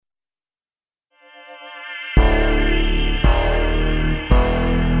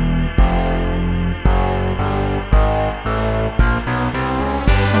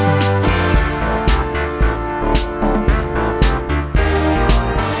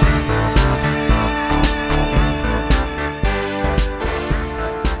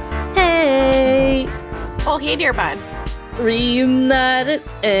Hey, dear bud. Reunited,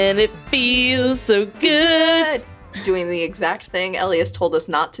 and it feels so good. Doing the exact thing Elias told us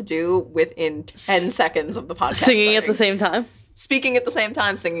not to do within 10 seconds of the podcast Singing starting. at the same time. Speaking at the same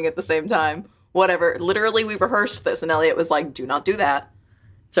time, singing at the same time. Whatever. Literally, we rehearsed this, and Elliot was like, do not do that.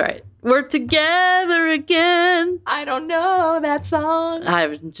 It's all right. We're together again. I don't know that song.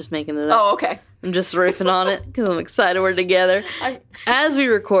 I'm just making it up. Oh, okay. I'm just riffing on it because I'm excited we're together. As we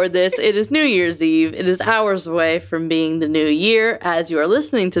record this, it is New Year's Eve. It is hours away from being the new year. As you are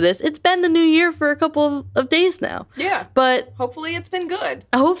listening to this, it's been the new year for a couple of days now. Yeah. But hopefully it's been good.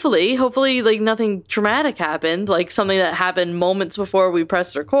 Hopefully, like nothing traumatic happened, like something that happened moments before we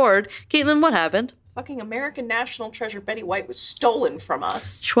pressed record. Caitlin, what happened? Fucking American national treasure Betty White was stolen from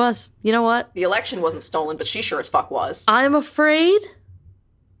us. She was. You know what? The election wasn't stolen, but she sure as fuck was. I'm afraid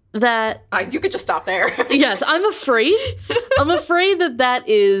that... You could just stop there. Yes, I'm afraid. I'm afraid that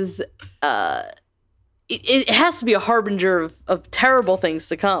is... It has to be a harbinger of terrible things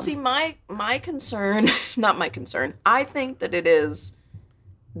to come. See, my concern... Not my concern. I think that it is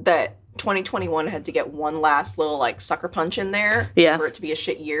that 2021 had to get one last little, like, sucker punch in there for it to be a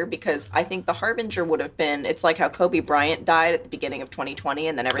shit year, because I think the harbinger would have been... It's like how Kobe Bryant died at the beginning of 2020,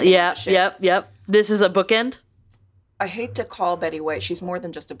 and then everything went to shit. Yep. This is a bookend. I hate to call Betty White. She's more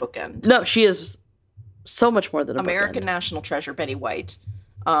than just a bookend. No, she is so much more than a American bookend. national treasure Betty White.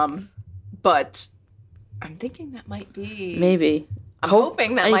 But I'm thinking that might be... Maybe. I'm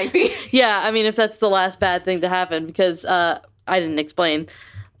hoping that might be. Yeah, I mean, if that's the last bad thing to happen, because I didn't explain.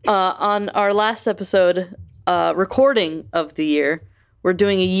 On our last episode, recording of the year, we're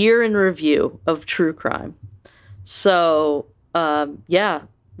doing a year in review of true crime. So,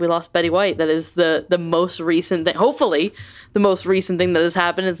 we lost Betty White. That is the most recent thing. Hopefully, the most recent thing that has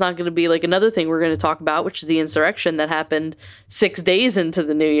happened. It's not going to be like another thing we're going to talk about, which is the insurrection that happened 6 days into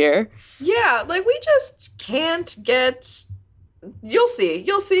the new year. Yeah, like we just can't get... You'll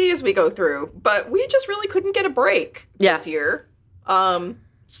see as we go through. But we just really couldn't get a break this year.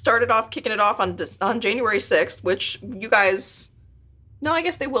 Started off kicking it off on January 6th, which you guys... No, I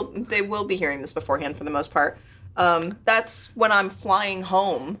guess they will be hearing this beforehand for the most part. That's when I'm flying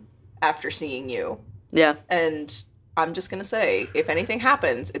home after seeing you. Yeah. And I'm just going to say, if anything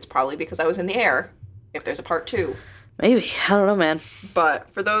happens, it's probably because I was in the air, if there's a part 2. Maybe. I don't know, man. But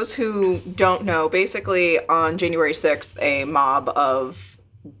for those who don't know, basically on January 6th, a mob of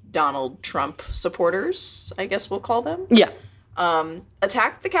Donald Trump supporters, I guess we'll call them. Yeah.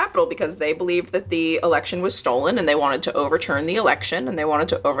 Attacked the Capitol because they believed that the election was stolen, and they wanted to overturn the election, and they wanted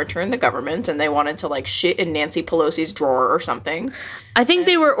to overturn the government, and they wanted to, like, shit in Nancy Pelosi's drawer or something. I think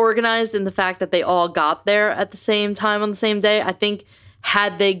they were organized in the fact that they all got there at the same time on the same day. I think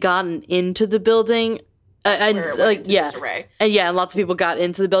had they gotten into the building... and lots of people got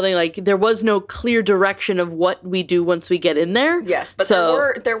into the building. Like, there was no clear direction of what we do once we get in there. Yes, but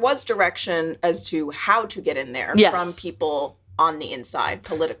there was direction as to how to get in there from people on the inside,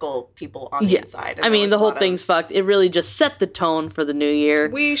 political people on the inside. I mean, the whole thing's fucked. It really just set the tone for the new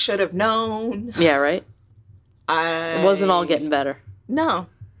year. We should have known. Yeah, right? It wasn't all getting better. No.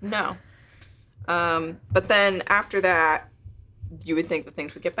 But then after that, you would think that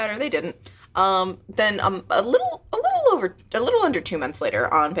things would get better. They didn't. Then a little under 2 months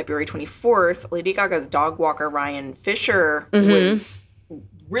later, on February 24th, Lady Gaga's dog walker Ryan Fisher was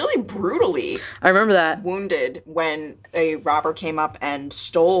really brutally wounded when a robber came up and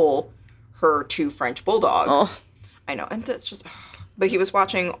stole her 2 French bulldogs. Oh. I know, and it's just... But he was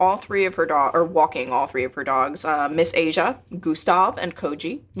walking all 3 of her dogs, Miss Asia, Gustav, and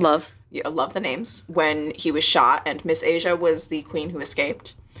Koji. Love. Yeah, love the names. When he was shot, and Miss Asia was the queen who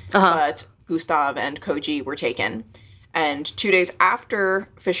escaped. But Gustav and Koji were taken. And 2 days after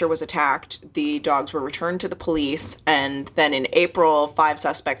Fisher was attacked, the dogs were returned to the police. And then in April, 5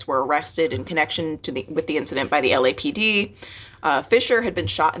 suspects were arrested in connection with the incident by the LAPD. Fisher had been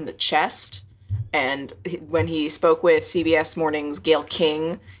shot in the chest. And when he spoke with CBS Morning's Gayle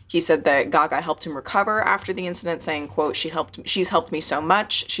King, he said that Gaga helped him recover after the incident, saying, quote, she's helped me so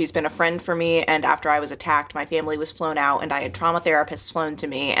much. She's been a friend for me. And after I was attacked, my family was flown out and I had trauma therapists flown to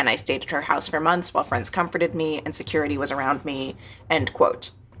me. And I stayed at her house for months while friends comforted me and security was around me, end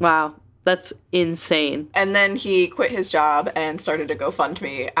quote. Wow. That's insane. And then he quit his job and started a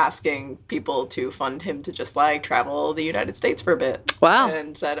GoFundMe asking people to fund him to just, like, travel the United States for a bit. Wow.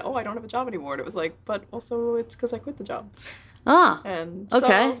 And said, oh, I don't have a job anymore. And it was like, but also it's because I quit the job. Ah. And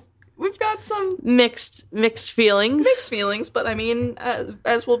okay. So we've got some... Mixed feelings. Mixed feelings, but I mean,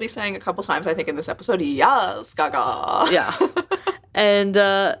 as we'll be saying a couple times, I think, in this episode, yes, Gaga. Yeah. And,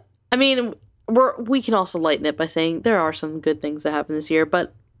 I mean, we can also lighten it by saying there are some good things that happened this year,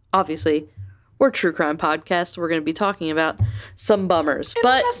 but... Obviously, we're a true crime podcast. We're going to be talking about some bummers. And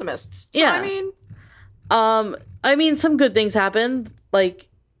but pessimists. So, yeah. I mean, some good things happened. Like,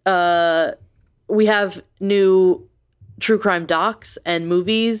 we have new true crime docs and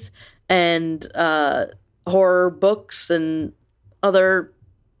movies and horror books and other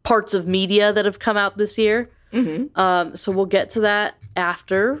parts of media that have come out this year. Mm-hmm. So we'll get to that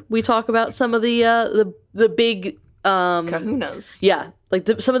after we talk about some of the big kahunas. Yeah, like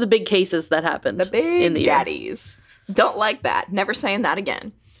some of the big cases that happened. The big in the daddies. Don't like that. Never saying that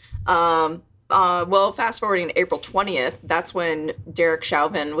again. Well, fast forwarding to April 20th, that's when Derek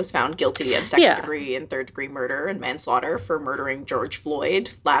Chauvin was found guilty of second-degree and third-degree murder and manslaughter for murdering George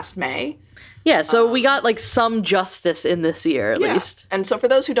Floyd last May. Yeah, so we got, like, some justice in this year, at least. And so for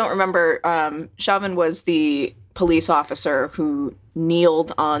those who don't remember, Chauvin was the police officer who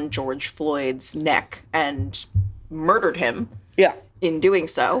kneeled on George Floyd's neck and murdered him in doing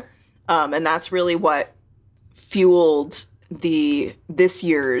so. And that's really what fueled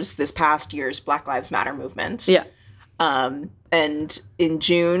this past year's Black Lives Matter movement. Yeah. And in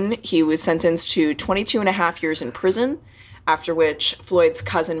June, he was sentenced to 22 and a half years in prison, after which Floyd's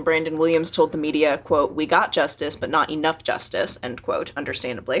cousin, Brandon Williams, told the media, quote, "We got justice, but not enough justice," end quote,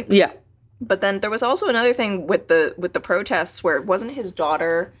 understandably. Yeah. But then there was also another thing with the protests where it wasn't his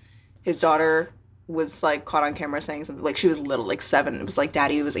daughter. His daughter was, like, caught on camera saying something, like, she was little, like 7. It was like,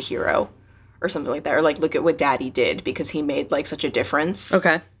 "Daddy was a hero," or something like that. Or, like, "Look at what Daddy did because he made, like, such a difference."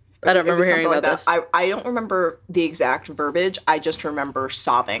 Okay. I don't remember hearing about this. I don't remember the exact verbiage. I just remember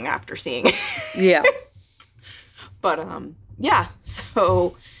sobbing after seeing it. Yeah. But, yeah.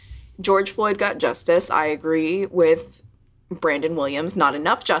 So George Floyd got justice. I agree with Brandon Williams. Not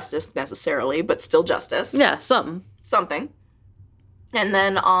enough justice necessarily, but still justice. Yeah, something. And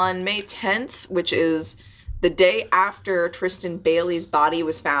then on May 10th, which is the day after Tristan Bailey's body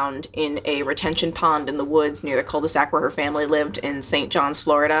was found in a retention pond in the woods near the cul-de-sac where her family lived in St. John's,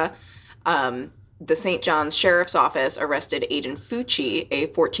 Florida, the St. John's Sheriff's Office arrested Aiden Fucci, a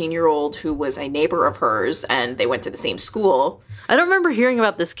 14-year-old who was a neighbor of hers, and they went to the same school. I don't remember hearing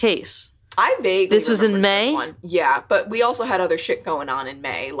about this case. I vaguely This was in May? this one. Yeah, but we also had other shit going on in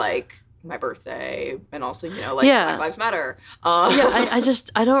May, like my birthday, and also, you know, like Black Lives Matter.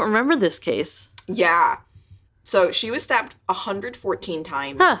 I don't remember this case. Yeah. So she was stabbed 114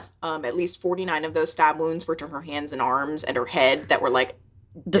 times. At least 49 of those stab wounds were to her hands and arms and her head that were, like,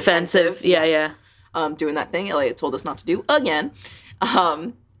 defensive. Yeah, yes. yeah. Doing that thing Elliot told us not to do again.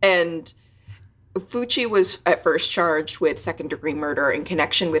 And Fucci was at first charged with second-degree murder in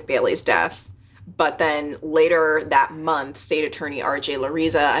connection with Bailey's death. But then later that month, State Attorney R.J.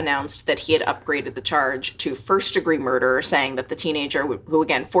 Lariza announced that he had upgraded the charge to first-degree murder, saying that the teenager, who,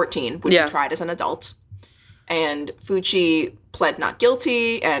 again, 14, would be tried as an adult. And Fucci pled not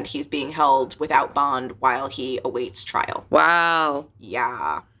guilty, and he's being held without bond while he awaits trial. Wow.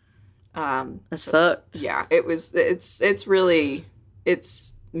 Yeah. That's fucked. Yeah, it's really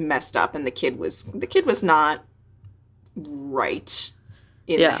messed up, and the kid was not right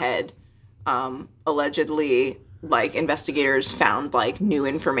in the head. Allegedly, like, investigators found, like, new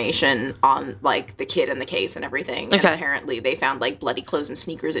information on, like, the kid and the case and everything. And apparently they found, like, bloody clothes and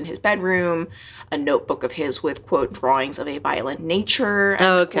sneakers in his bedroom, a notebook of his with, quote, drawings of a violent nature,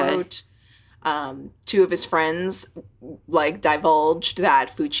 end quote. 2 of his friends, like, divulged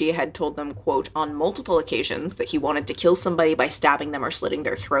that Fucci had told them, quote, on multiple occasions that he wanted to kill somebody by stabbing them or slitting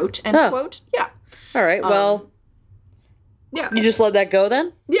their throat, end quote. Yeah. All right, well... Yeah. You just let that go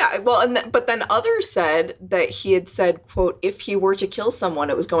then? Yeah, well, but then others said that he had said, quote, if he were to kill someone,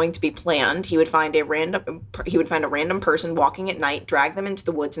 it was going to be planned. He would find a random person walking at night, drag them into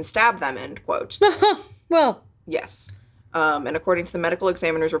the woods, and stab them, end quote. Well. Yes. And according to the medical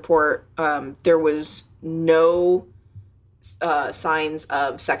examiner's report, there was no signs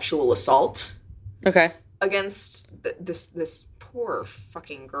of sexual assault. Okay. Against this poor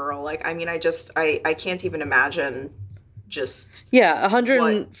fucking girl. Like, I mean, I can't even imagine... Just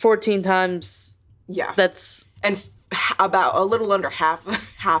 114 times. Yeah, that's about a little under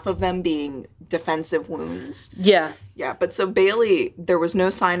half of them being defensive wounds. Yeah, But so Bailey, there was no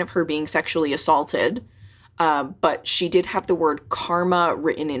sign of her being sexually assaulted, but she did have the word karma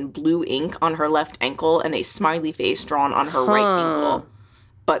written in blue ink on her left ankle and a smiley face drawn on her right ankle.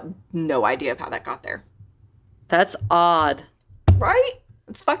 But no idea of how that got there. That's odd, right?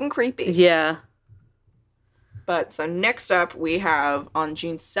 It's fucking creepy. Yeah. But so next up, we have on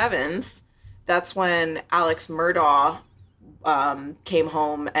June 7th, that's when Alex Murdaugh came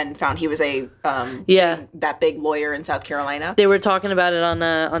home and found he was that big lawyer in South Carolina. They were talking about it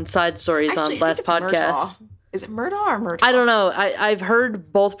on Side Stories on last podcast. Is it Murdaugh or Murdaugh? I don't know. I've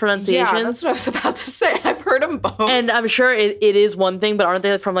heard both pronunciations. Yeah, that's what I was about to say. I've heard them both. And I'm sure it is one thing, but aren't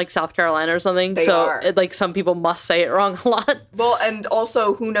they from like South Carolina or something? They are. Like some people must say it wrong a lot. Well, and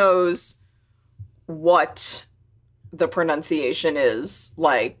also who knows what the pronunciation is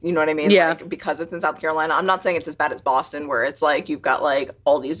like, you know what I mean? Yeah. Like, because it's in South Carolina. I'm not saying it's as bad as Boston, where it's like you've got like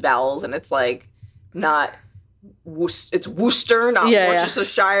all these vowels and it's like not it's Worcester, not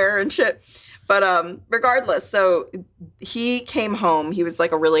Worcestershire and shit. But regardless, so he came home. He was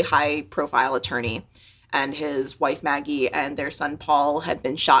like a really high profile attorney, and his wife Maggie and their son Paul had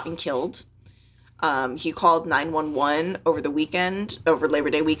been shot and killed. He called 911 over Labor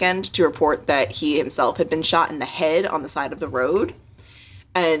Day weekend, to report that he himself had been shot in the head on the side of the road.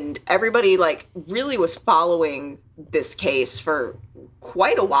 And everybody like really was following this case for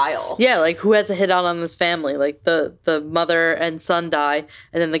quite a while. Yeah, like who has a hit out on this family? Like the mother and son die,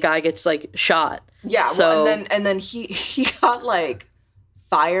 and then the guy gets like shot. Yeah, so, well, and then he got like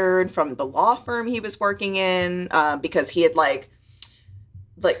fired from the law firm he was working in because he had like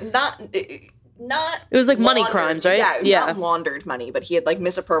not. It was like money crimes, right? Yeah, not laundered money, but he had like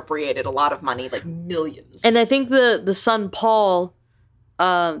misappropriated a lot of money, like millions. And I think the son Paul,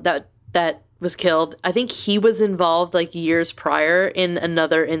 that was killed, I think he was involved like years prior in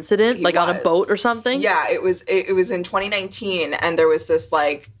another incident, on a boat or something. Yeah, it was in 2019, and there was this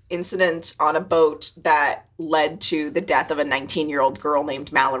like incident on a boat that led to the death of a 19-year-old girl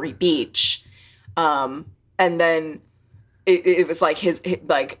named Mallory Beach. And then it was like his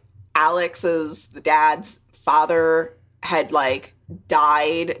Alex's, the dad's father, had like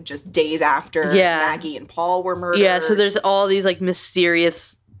died just days after Maggie and Paul were murdered. Yeah, so there's all these like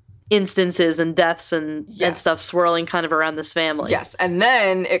mysterious instances and deaths and stuff swirling kind of around this family. Yes, and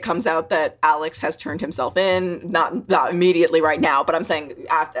then it comes out that Alex has turned himself in, not immediately right now, but I'm saying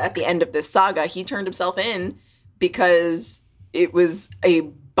at the end of this saga, he turned himself in because it was a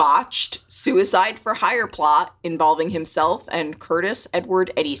botched suicide for hire plot involving himself and Curtis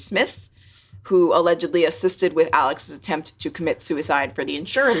Edward Eddie Smith, who allegedly assisted with Alex's attempt to commit suicide for the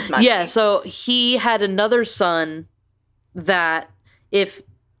insurance money. Yeah, so he had another son that if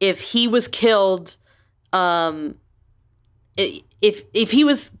he was killed, if he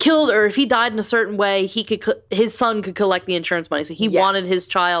was killed or if he died in a certain way, his son could collect the insurance money. So he wanted his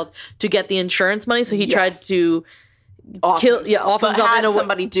child to get the insurance money, so he tried to off himself in a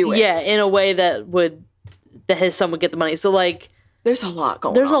somebody do it. Yeah, in a way that his son would get the money. So like there's a lot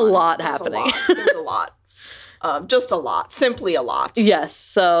going on. There's a lot happening. There's a lot. Just a lot. Simply a lot. Yes.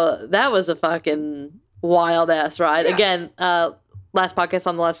 So that was a fucking wild ass ride. Yes. Again, last podcast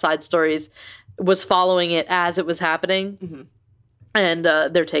on the Left Side Stories was following it as it was happening. Mm-hmm. And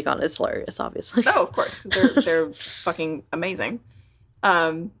their take on it is hilarious, obviously. Oh, of course, because they're fucking amazing.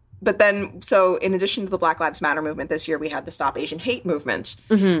 But then, so in addition to the Black Lives Matter movement this year, we had the Stop Asian Hate movement.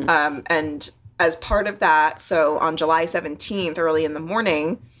 Mm-hmm. And as part of that, so on July 17th, early in the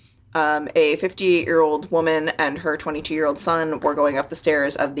morning, a 58-year-old woman and her 22-year-old son were going up the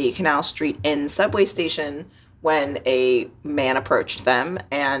stairs of the Canal Street Inn subway station when a man approached them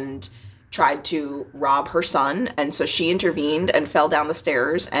and tried to rob her son. And so she intervened and fell down the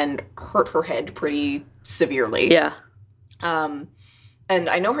stairs and hurt her head pretty severely. Yeah. And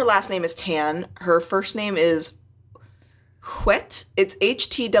I know her last name is Tan. Her first name is Hwet. It's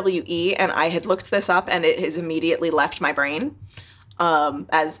Htwe, and I had looked this up, and it has immediately left my brain,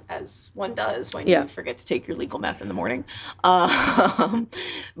 as one does when you forget to take your legal meth in the morning.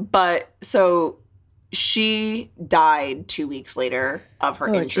 But so she died 2 weeks later of her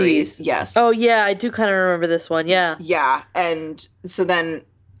injuries. Geez. Yes. Oh yeah, I do kind of remember this one. Yeah. Yeah, and so then,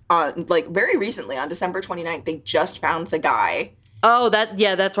 very recently on December 29th, they just found the guy. Oh,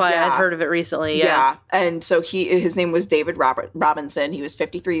 that's why I'd heard of it recently. Yeah. And so his name was David Robinson. He was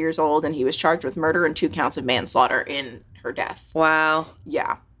 53 years old, and he was charged with murder and 2 counts of manslaughter in her death. Wow.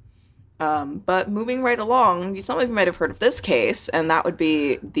 Yeah. But moving right along, some of you might have heard of this case, and that would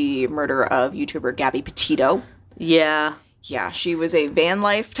be the murder of YouTuber Gabby Petito. Yeah. Yeah, she was a van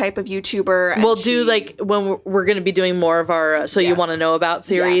life type of YouTuber. We'll do when we're going to be doing more of our You Want to Know About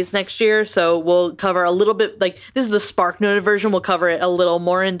series next year. So we'll cover a little bit, this is the Spark Noted version. We'll cover it a little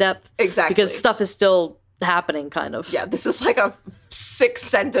more in depth. Exactly. Because stuff is still happening, kind of. Yeah, this is like a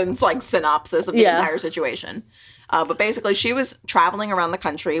 6-sentence synopsis of the entire situation. But basically, she was traveling around the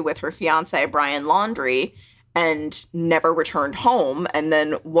country with her fiance, Brian Laundrie, and never returned home. And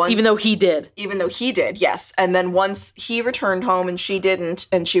then once... Even though he did, yes. And then once he returned home and she didn't,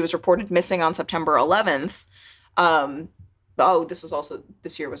 and she was reported missing on September 11th.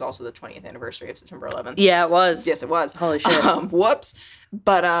 This year was also the 20th anniversary of September 11th. Yeah, it was. Yes, it was. Holy shit. Whoops.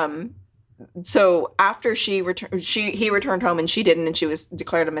 But so after he returned home and she didn't, and she was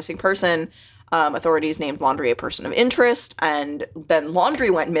declared a missing person. Authorities named Laundrie a person of interest, and then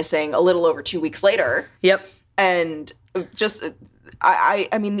Laundrie went missing a little over 2 weeks later. Yep. And just, I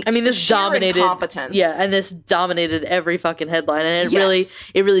mean, this dominated incompetence. Yeah, and this dominated every fucking headline, and it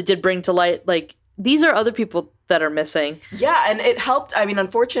really did bring to light, like, these are other people that are missing. Yeah, and it helped. I mean,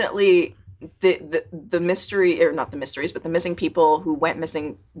 unfortunately, the mystery, or not the mysteries, but the missing people who went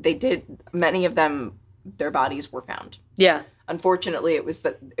missing, many of them, their bodies were found. Yeah. Unfortunately, it was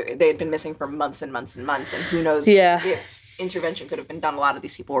that they had been missing for months and months and months, and who knows if intervention could have been done. A lot of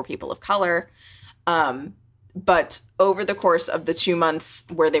these people were people of color. But over the course of the 2 months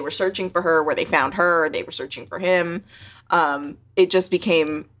where they were searching for her, where they found her, they were searching for him, it just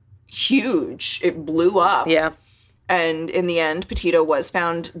became huge. It blew up. Yeah. And in the end, Petito was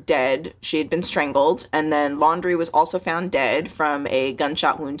found dead. She had been strangled. And then Laundrie was also found dead from a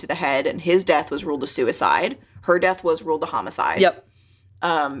gunshot wound to the head. And his death was ruled a suicide. Her death was ruled a homicide. Yep.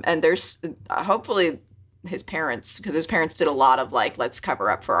 And there's hopefully his parents, because his parents did a lot of, like, let's cover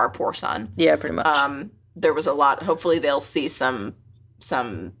up for our poor son. Yeah, pretty much. There was a lot. Hopefully they'll see something.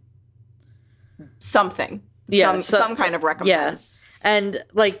 Some kind of recompense. Yeah. And,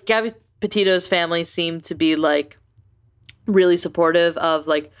 like, Gabby Petito's family seemed to be, like, really supportive of,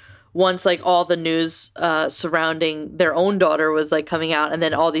 like, once, like, all the news surrounding their own daughter was, like, coming out, and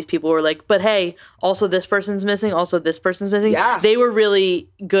then all these people were like, but hey, also this person's missing, also this person's missing. Yeah. They were really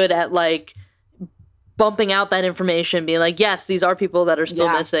good at, like, bumping out that information, being like, yes, these are people that are still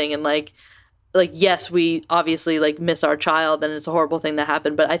missing, and, like, yes, we obviously, like, miss our child, and it's a horrible thing that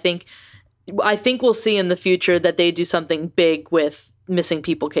happened, but I think we'll see in the future that they do something big with missing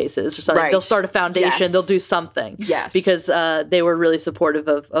people cases or something. Right. They'll start a foundation. Yes. They'll do something. Yes. Because they were really supportive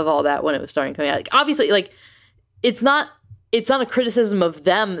of all that when it was starting coming out. Like, obviously, like, it's not a criticism of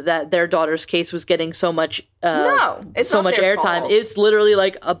them that their daughter's case was getting so much it's so much airtime. It's literally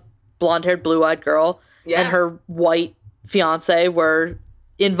like a blonde-haired, blue-eyed girl and her white fiance were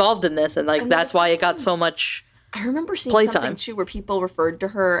involved in this, and, like, that's why it got so much I remember seeing something too where people referred to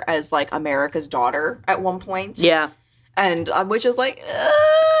her as, like, America's daughter at one point. Yeah. And which is like,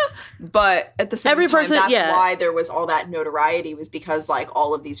 but at the same time, that's why there was all that notoriety, was because, like,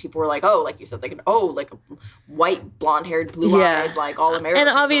 all of these people were like, oh, like you said, like, like a white, blonde-haired, blue-eyed, like, all American.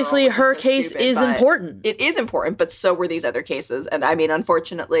 And obviously her case is important. It is important, but so were these other cases. And I mean,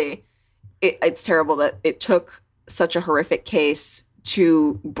 unfortunately, it's terrible that it took such a horrific case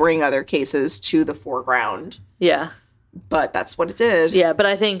to bring other cases to the foreground. Yeah. But that's what it did. Yeah, but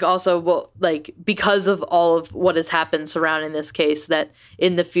I think also, well, like, because of all of what has happened surrounding this case, that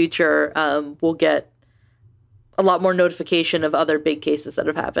in the future we'll get a lot more notification of other big cases that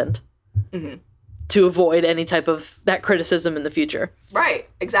have happened to avoid any type of that criticism in the future. Right,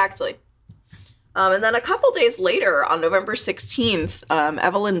 exactly. And then a couple days later, on November 16th,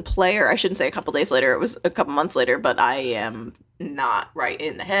 Evelyn Player, I shouldn't say a couple days later, it was a couple months later, but I am not right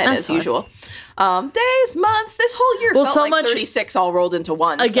in the head as usual. Days, months, this whole year felt so like 36 all rolled into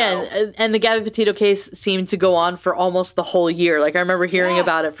one. Again, and the Gabby Petito case seemed to go on for almost the whole year. Like, I remember hearing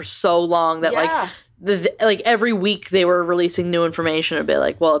about it for so long that, like every week they were releasing new information a bit,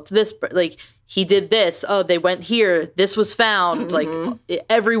 like, well, it's this, like, he did this. Oh, they went here. This was found. Like,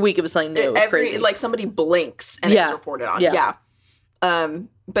 every week it was something new. It was crazy. Like, somebody blinks and it's reported on. Yeah.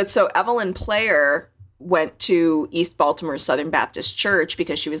 But so Evelyn Player went to East Baltimore's Southern Baptist Church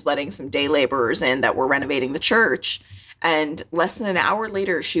because she was letting some day laborers in that were renovating the church. And less than an hour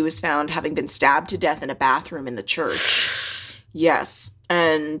later, she was found having been stabbed to death in a bathroom in the church. Yes.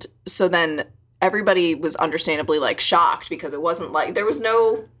 And so then everybody was understandably, like, shocked, because it wasn't like there was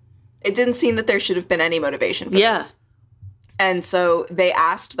no... It didn't seem that there should have been any motivation for this. And so they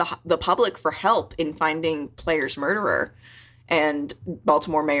asked the public for help in finding Player's murderer. And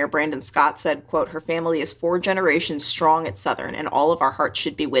Baltimore Mayor Brandon Scott said, quote, "Her family is 4 generations strong at Southern, and all of our hearts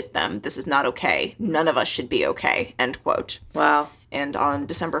should be with them. This is not okay. None of us should be okay," end quote. Wow. And on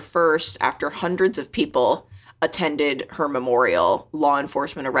December 1st, after hundreds of people attended her memorial, law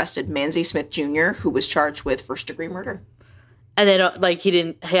enforcement arrested Manzi Smith Jr., who was charged with first-degree murder. And they don't, like,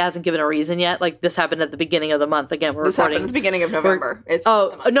 he hasn't given a reason yet. Like, this happened at the beginning of the month. Again, this happened at the beginning of November.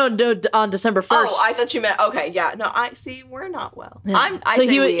 No, on December 1st. Oh, I thought you meant, okay, yeah. No, I see, we're not well.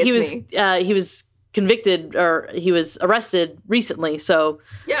 Yeah. He was convicted, or he was arrested recently, so.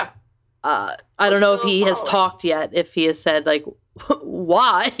 Yeah. I don't know if he has talked yet, if he has said, like,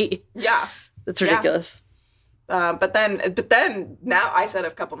 why? Yeah. That's ridiculous. Yeah. But then, now I said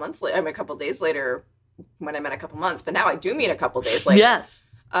a couple days later, when I meant a couple months, but now I do mean a couple days later. Yes.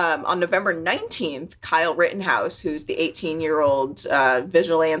 On November 19th, Kyle Rittenhouse, who's the 18-year-old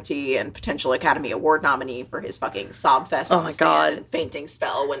vigilante and potential Academy Award nominee for his fucking sob fest on the stand and fainting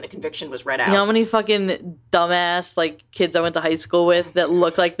spell when the conviction was read out. You know how many fucking dumbass, like, kids I went to high school with that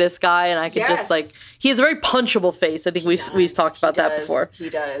look like this guy, and I could just, like... He has a very punchable face. I think we've talked about that before. He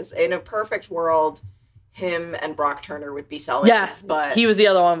does. In a perfect world, him and Brock Turner would be celebrities, but... he was the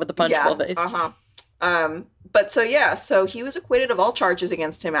other one with the punchable face. So he was acquitted of all charges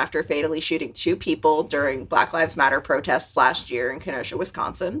against him after fatally shooting 2 people during Black Lives Matter protests last year in Kenosha,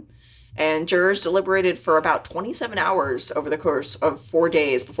 Wisconsin. And jurors deliberated for about 27 hours over the course of 4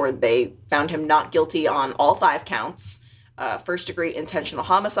 days before they found him not guilty on all 5 counts. First-degree intentional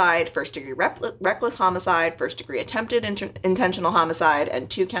homicide, first-degree reckless homicide, first-degree attempted intentional homicide, and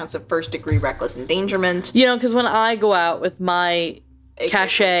 2 counts of first-degree reckless endangerment. You know, because when I go out with my...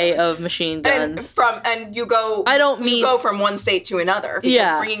 cachet of machine guns. And you go from one state to another.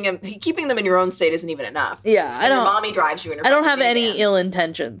 Because keeping them in your own state isn't even enough. Yeah, your mommy drives you in her I don't have any ill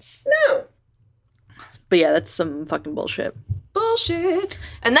intentions. No. But yeah, that's some fucking bullshit. Bullshit.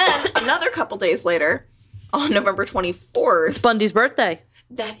 And then another couple days later, on November 24th. It's Bundy's birthday.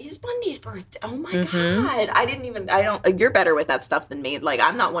 That is Bundy's birthday. Oh my God. You're better with that stuff than me. Like,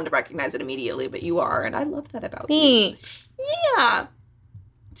 I'm not one to recognize it immediately, but you are, and I love that about you. Yeah.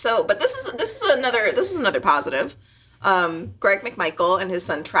 So, but this is another positive. Greg McMichael and his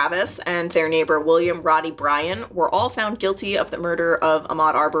son Travis and their neighbor William Roddy Bryan were all found guilty of the murder of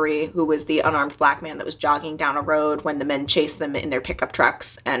Ahmaud Arbery, who was the unarmed black man that was jogging down a road when the men chased them in their pickup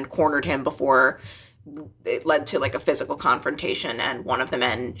trucks and cornered him before it led to like a physical confrontation, and one of the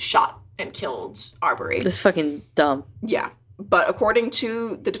men shot and killed Arbery. It's fucking dumb. Yeah. But according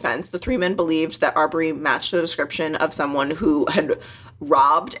to the defense, the 3 men believed that Arbery matched the description of someone who had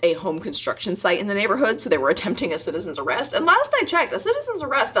robbed a home construction site in the neighborhood, so they were attempting a citizen's arrest. And last I checked, a citizen's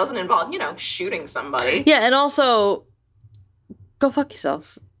arrest doesn't involve, shooting somebody. Yeah, and also, go fuck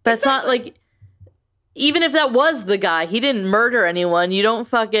yourself. That's not, like, even if that was the guy, he didn't murder anyone, you don't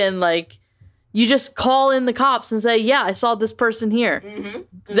fucking, like... You just call in the cops and say, yeah, I saw this person here.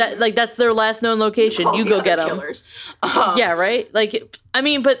 That's their last known location. You go get them. Killers. Yeah, right? Like, I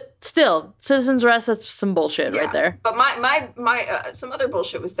mean, but still, citizen's arrest, that's some bullshit right there. But my some other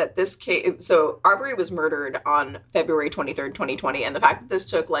bullshit was that this case, so Arbery was murdered on February 23rd, 2020, and the fact that this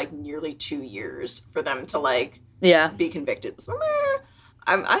took, like, nearly 2 years for them to, like, be convicted was,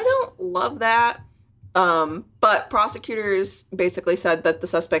 I don't love that. But prosecutors basically said that the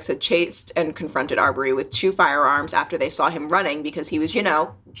suspects had chased and confronted Arbery with 2 firearms after they saw him running because he was,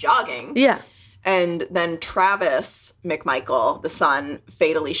 jogging. Yeah. And then Travis McMichael, the son,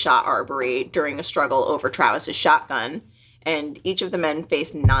 fatally shot Arbery during a struggle over Travis's shotgun. And each of the men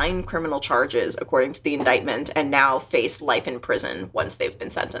faced 9 criminal charges, according to the indictment, and now face life in prison once they've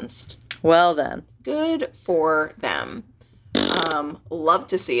been sentenced. Well then. Good for them. Love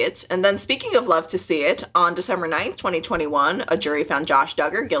to see it. And then speaking of love to see it, on December 9th, 2021, a jury found Josh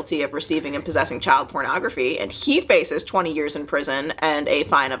Duggar guilty of receiving and possessing child pornography, and he faces 20 years in prison and a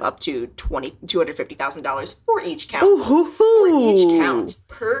fine of up to $250,000 for each count. Ooh. For each count.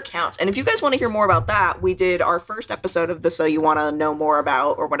 Per count. And if you guys want to hear more about that, we did our first episode of the So You Want to Know More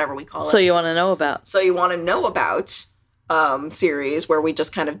About, or whatever we call it. So You Want to Know About. So You Want to Know About series, where we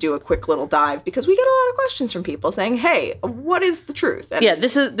just kind of do a quick little dive because we get a lot of questions from people saying, hey, what is the truth? And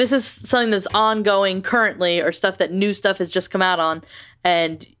this is something that's ongoing currently, or new stuff has just come out on,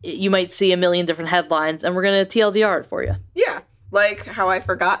 and you might see a million different headlines, and we're going to TLDR it for you. Yeah. Like how I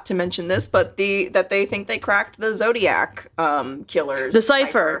forgot to mention this, but that they think they cracked the Zodiac killers. The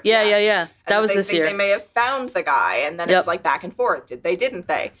cipher. Yeah. That was this year. They may have found the guy, and then it was like back and forth. Did they, didn't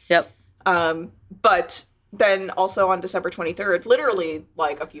they? Yep. But then also on December 23rd, literally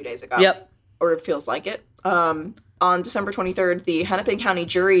like a few days ago. Yep. Or it feels like it. On December 23rd, the Hennepin County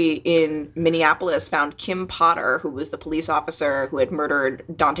jury in Minneapolis found Kim Potter, who was the police officer who had murdered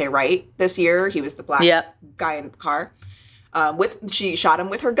Dante Wright this year. He was the black guy in the car. She shot him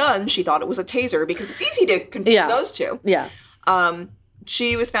with her gun. She thought it was a taser because it's easy to confuse those two. Yeah.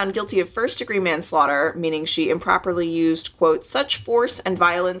 She was found guilty of first-degree manslaughter, meaning she improperly used, quote, such force and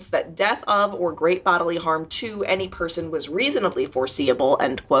violence that death of or great bodily harm to any person was reasonably foreseeable,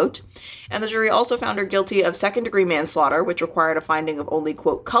 end quote. And the jury also found her guilty of second-degree manslaughter, which required a finding of only,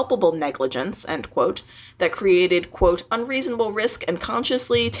 quote, culpable negligence, end quote, that created, quote, unreasonable risk and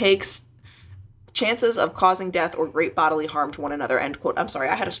consciously takes chances of causing death or great bodily harm to one another, end quote. I'm sorry,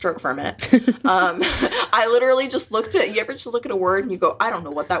 I had a stroke for a minute. I literally just looked at, you ever just look at a word and you go, I don't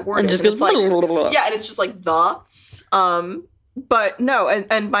know what that word is. And it's like, yeah, and it's just like the. But no,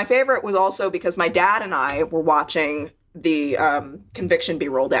 and my favorite was also because my dad and I were watching the conviction be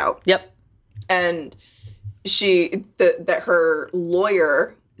rolled out. Yep. And that her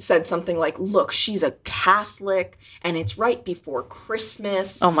lawyer said something like, look, she's a Catholic and it's right before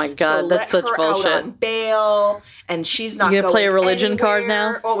Christmas. Oh my God, so that's such let her bullshit. out on bail and she's not You going gonna play a religion anywhere. card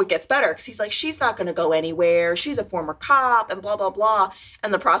now? Oh, it gets better because he's like, she's not going to go anywhere. She's a former cop and blah, blah, blah.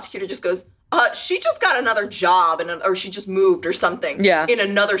 And the prosecutor just goes, she just got another job or she just moved or something in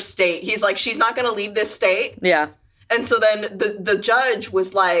another state. He's like, she's not going to leave this state. Yeah. And so then the judge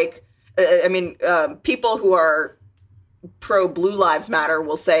was like, people who are pro Blue Lives Matter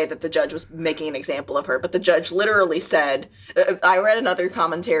will say that the judge was making an example of her, but the judge literally said, I read another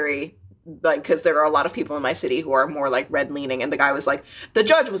commentary, like, because there are a lot of people in my city who are more like red leaning, and the guy was like, the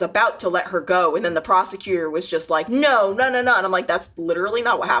judge was about to let her go, and then the prosecutor was just like, no, and I'm like, that's literally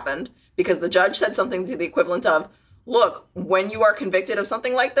not what happened, because the judge said something to the equivalent of, look, when you are convicted of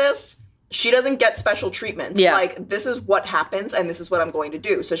something like this, she doesn't get special treatment. Yeah. Like, this is what happens, and this is what I'm going to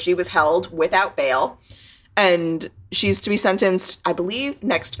do. So she was held without bail, and she's to be sentenced, I believe,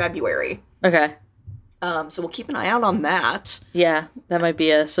 next February. Okay. So we'll keep an eye out on that. Yeah, that might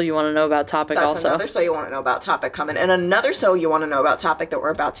be a So You Want to Know About topic That's also. another So You Want to Know About topic coming. And another So You Want to Know About topic that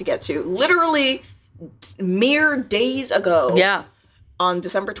we're about to get to. Literally mere days ago. Yeah. On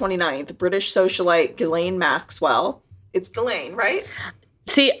December 29th, British socialite Ghislaine Maxwell. It's Ghislaine, right?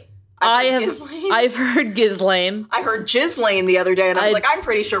 See, I've heard Ghislaine. I heard Ghislaine the other day, and I was like, I'm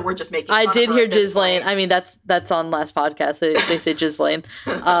pretty sure we're just making fun I did of her hear at this Ghislaine. point. I mean, that's on last podcast. They say Ghislaine.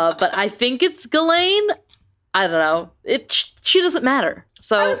 But I think it's Ghislaine. I don't know. She doesn't matter.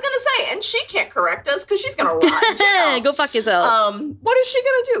 So I was going to say, and she can't correct us because she's going to rot in jail. Go fuck yourself. What is she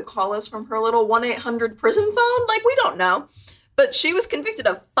going to do? Call us from her little 1-800 prison phone? Like, we don't know. But she was convicted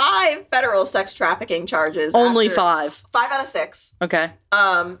of 5 federal sex trafficking charges. Only 5. 5 out of 6. Okay.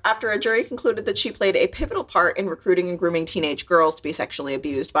 After a jury concluded that she played a pivotal part in recruiting and grooming teenage girls to be sexually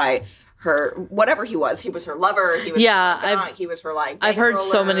abused by her, whatever he was. He was her lover. He was her confidant, he was her, like, I've heard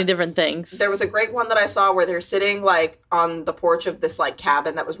so bankroller. many different things. There was a great one that I saw where they're sitting, like, on the porch of this, like,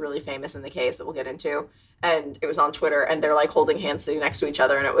 cabin that was really famous in the case that we'll get into. And it was on Twitter, and they're, like, holding hands sitting next to each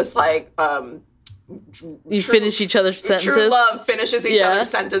other. And it was, like, you finish each other's sentences. True love finishes each other's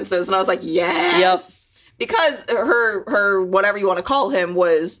sentences. And I was like, yes. Yep. Because her, whatever you want to call him,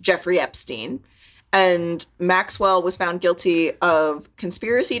 was Jeffrey Epstein. And Maxwell was found guilty of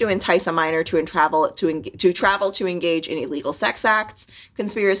conspiracy to entice a minor to travel to engage in illegal sex acts,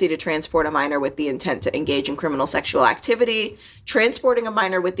 conspiracy to transport a minor with the intent to engage in criminal sexual activity, transporting a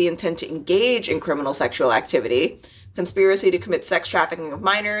minor with the intent to engage in criminal sexual activity, conspiracy to commit sex trafficking of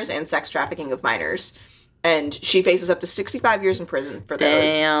minors, and sex trafficking of minors. And she faces up to 65 years in prison for those.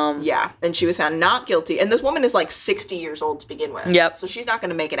 Damn. Yeah. And she was found not guilty. And this woman is like 60 years old to begin with. Yep. So she's not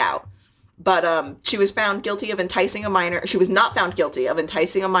going to make it out. But she was found guilty of enticing a minor. She was not found guilty of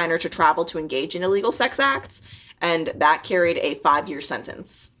enticing a minor to travel to engage in illegal sex acts. And that carried a 5-year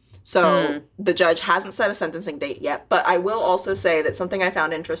sentence. So the judge hasn't set a sentencing date yet. But I will also say that something I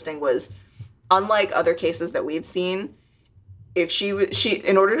found interesting was, unlike other cases that we've seen, if she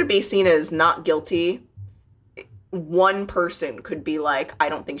in order to be seen as not guilty, one person could be like, I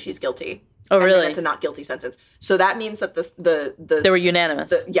don't think she's guilty. Oh, really? And it's a not guilty sentence. So that means that they were unanimous.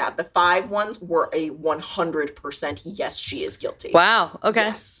 The 5 ones were a 100% yes, she is guilty. Wow. Okay.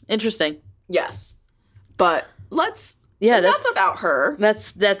 Yes. Interesting. Yes. But enough about her.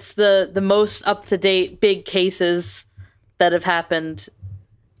 That's the most up to date big cases that have happened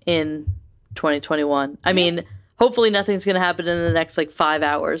in 2021. I mean, hopefully nothing's going to happen in the next, 5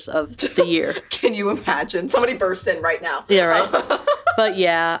 hours of the year. Can you imagine? Somebody bursts in right now. Yeah, right. But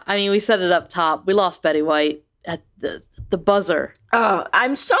yeah, I mean, we set it up top. We lost Betty White at the buzzer. Oh,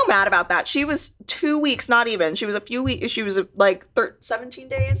 I'm so mad about that. She was 2 weeks, not even. She was a few weeks. She was 17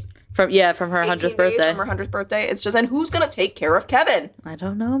 days. From her 100th birthday. From her 100th birthday. It's just, and who's going to take care of Kevin? I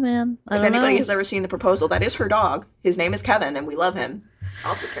don't know, man. If anybody has ever seen The Proposal, that is her dog. His name is Kevin, and we love him.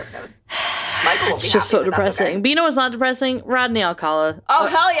 I'll take care of Kevin. Michael will be It's just so depressing. Okay. But you know what's not depressing? Rodney Alcala. Oh,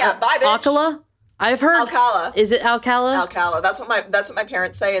 hell yeah. Bye, bitch. Alcala? I've heard. Alcala. Is it Alcala? Alcala. That's what my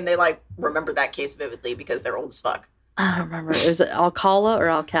parents say, and they remember that case vividly because they're old as fuck. I don't remember. Is it Alcala or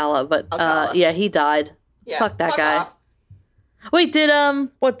Alcala? But Alcala. yeah, he died. Yeah, fuck that guy. Off. Wait, did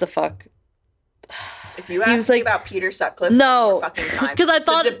what the fuck? If you ask me about Peter Sutcliffe, no, because I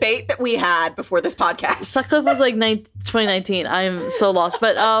thought the debate that we had before this podcast. Sutcliffe was 2019. I'm so lost.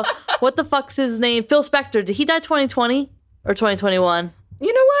 But what the fuck's his name? Phil Spector. Did he die 2020 or 2021?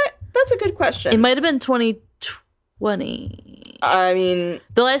 You know what? That's a good question. It might have been 2020. I mean,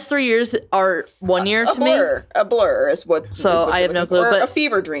 the last 3 years are 1 year to me. A blur is what. So I have no clue. Or but a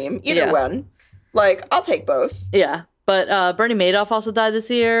fever dream. Either one. I'll take both. Yeah. But Bernie Madoff also died this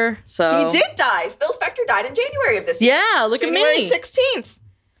year, so... He did die. Phil Spector died in January of this year. Yeah, look January at me. 16th.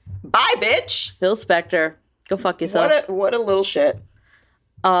 Bye, bitch. Phil Spector. Go fuck yourself. What a little shit.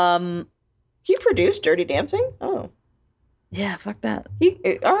 He produced Dirty Dancing? Oh. Yeah, fuck that.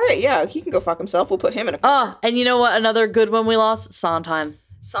 All right, yeah, he can go fuck himself. We'll put him in a corner. Oh, and you know what? Another good one we lost? Sondheim.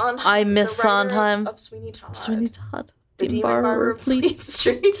 Sondheim. I miss the writer Sondheim. Of Sweeney Todd. Sweeney Todd. The Demon Barber of Fleet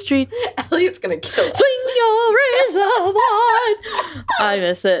Street. Elliot's gonna kill us. Swing your razor wide. I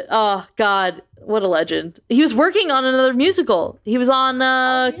miss it. Oh, God. What a legend. He was working on another musical. He was on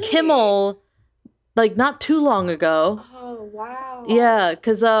really? Kimmel, like, not too long ago. Oh, wow. Yeah,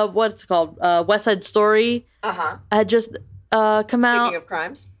 because what's it called? West Side Story had just come out. Speaking of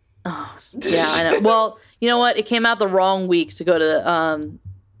crimes. Oh, yeah, I know. Well, you know what? It came out the wrong week to go to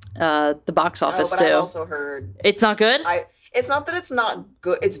the box office, but too. I also heard... It's not good? It's not that it's not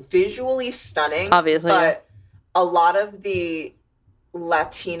good. It's visually stunning. Obviously, but a lot of the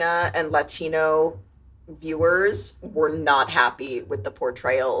Latina and Latino viewers were not happy with the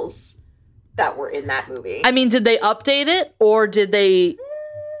portrayals that were in that movie. I mean, did they update it, or did they...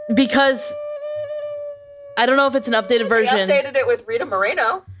 Because... I don't know if it's an updated version. They updated it with Rita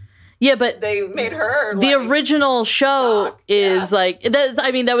Moreno. Yeah, but they made her the original show is like that.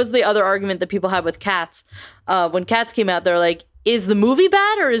 I mean, that was the other argument that people had with Cats. When Cats came out, they're like, "Is the movie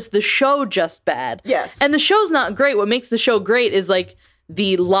bad or is the show just bad?" Yes, and the show's not great. What makes the show great is like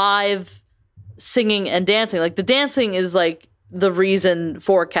the live singing and dancing. Like the dancing is like the reason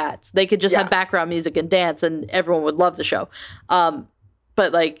for Cats. They could just have background music and dance, and everyone would love the show.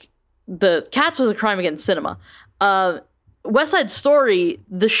 But like the Cats was a crime against cinema. West Side Story,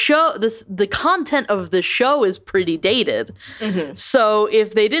 the content of the show is pretty dated. Mm-hmm. So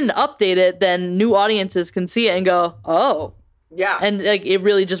if they didn't update it, then new audiences can see it and go, oh. Yeah. And like it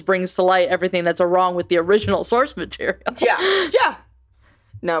really just brings to light everything that's wrong with the original source material. Yeah. Yeah.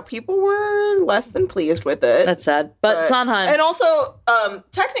 No, people were less than pleased with it. That's sad. But Sondheim. And also,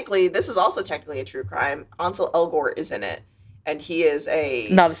 technically, this is also technically a true crime. Ansel Elgort is in it. And he is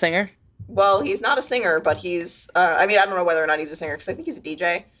not a singer? Well, he's not a singer, but he's... I mean, I don't know whether or not he's a singer, because I think he's a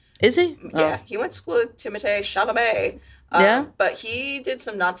DJ. Is he? Yeah, he went to school with Timothée Chalamet. Yeah? But he did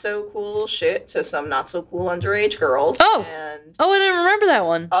some not-so-cool shit to some not-so-cool underage girls. Oh! I didn't remember that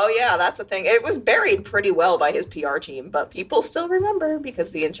one. Oh, yeah, that's a thing. It was buried pretty well by his PR team, but people still remember,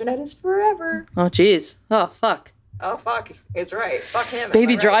 because the internet is forever. Oh, jeez. Oh, fuck. Oh, fuck. It's right. Fuck him.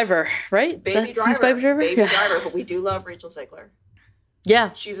 Baby Driver, right? Baby Driver. He's Baby Driver? Baby Driver, but we do love Rachel Zegler.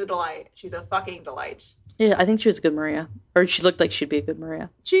 Yeah. She's a delight. She's a fucking delight. Yeah, I think she was a good Maria. Or she looked like she'd be a good Maria.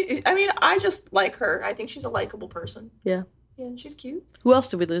 I just like her. I think she's a likable person. Yeah. Yeah, she's cute. Who else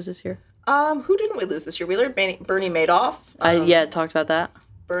did we lose this year? Who didn't we lose this year? We learned Bernie Madoff. Talked about that.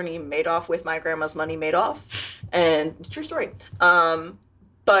 Bernie Madoff with my grandma's money made off. And true story.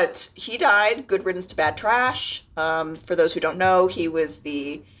 But he died. Good riddance to bad trash. For those who don't know, he was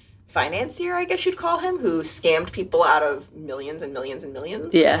the financier, I guess you'd call him, who scammed people out of millions and millions and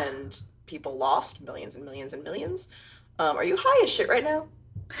millions. Yeah. And people lost millions and millions and millions. Are you high as shit right now?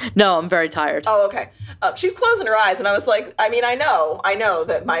 No, I'm very tired. Oh, okay. She's closing her eyes, and I was like, I mean, I know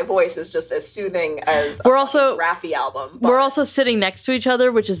that my voice is just as soothing as a Raffi album. But... We're also sitting next to each other,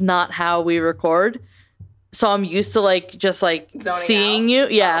 which is not how we record. So I'm used to just seeing you.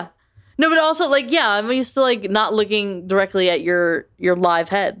 Yeah. Oh. No, but also I'm used to not looking directly at your live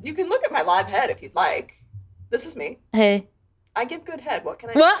head. You can look at my live head if you'd like. This is me. Hey. I give good head. What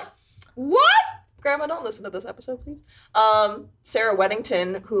can I say? What? Grandma, don't listen to this episode, please. Sarah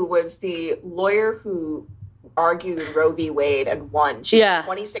Weddington, who was the lawyer who argued Roe v. Wade and won. She was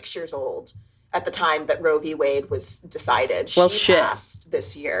 26 years old at the time that Roe v. Wade was decided. She passed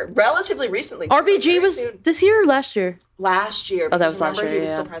this year. Relatively recently. RBG was this year or last year? Last year. Oh, that was last year, he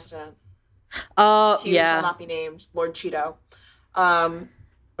was still president. He shall not be named. Lord Cheeto.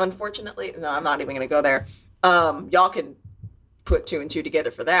 Unfortunately, no, I'm not even going to go there. Y'all can put two and two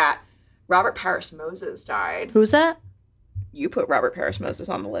together for that. Robert Parris Moses died. Who's that? You put Robert Parris Moses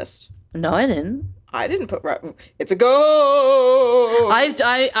on the list. No, I didn't. I didn't put It's a ghost.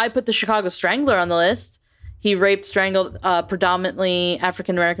 I put the Chicago Strangler on the list. He raped, strangled predominantly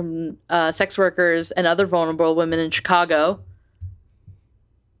African American sex workers and other vulnerable women in Chicago.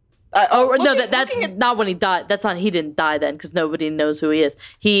 That's not when he died. That's not. He didn't die then because nobody knows who he is.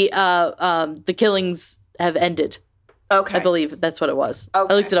 The killings have ended. Okay, I believe that's what it was.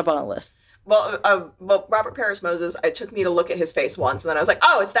 Okay. I looked it up on a list. Well, Robert Parris Moses, it took me to look at his face once, and then I was like,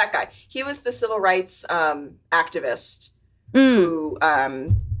 oh, it's that guy. He was the civil rights activist who,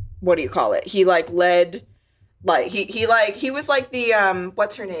 what do you call it? He led, he was like the,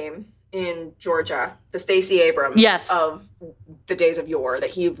 what's her name? in Georgia, the Stacey Abrams Yes. of the days of yore,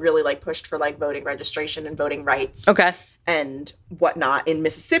 that he really like pushed for like voting registration and voting rights Okay. and whatnot in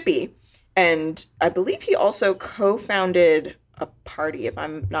Mississippi. And I believe he also co-founded a party, if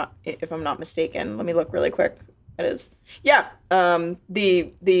I'm not mistaken. Let me look really quick. It is. Yeah.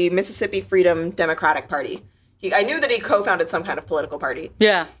 The Mississippi Freedom Democratic Party. I knew that he co-founded some kind of political party.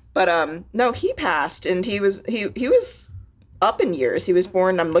 Yeah. But no, he passed, and he was up in years. He was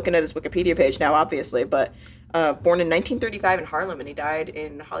born, I'm looking at his Wikipedia page now, obviously, but born in 1935 in Harlem, and he died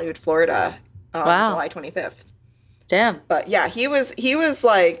in Hollywood, Florida on July 25th. Damn. But yeah, he was a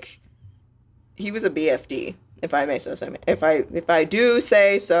BFD, if I may so say. If I do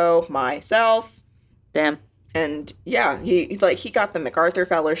say so myself. Damn. And yeah, he got the MacArthur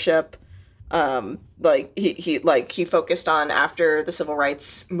Fellowship. He focused on, after the civil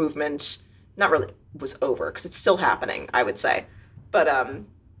rights movement not really was over, because it's still happening, I would say, but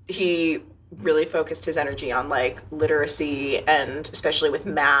he really focused his energy on like literacy, and especially with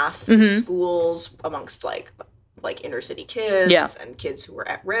math in schools amongst like inner city kids and kids who were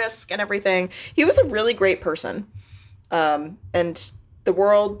at risk and everything. He was a really great person, and the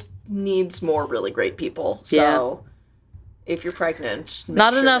world needs more really great people. So if you're pregnant,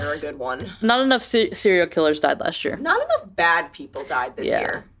 make sure they're a good one. Not enough serial killers died last year. Not enough bad people died this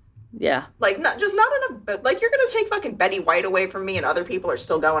year. Yeah. Like, not enough, but like, you're gonna take fucking Betty White away from me and other people are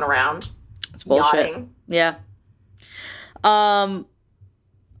still going around. It's bullshit. Yachting. Yeah. Some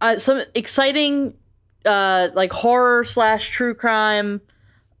exciting, like horror / true crime,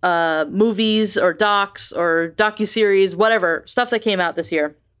 movies or docs or docuseries, whatever, stuff that came out this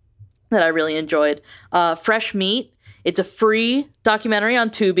year that I really enjoyed. Fresh Meat. It's a free documentary on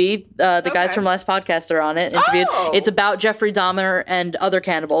Tubi. The guys from last podcast are on it. Interviewed. Oh. It's about Jeffrey Dahmer and other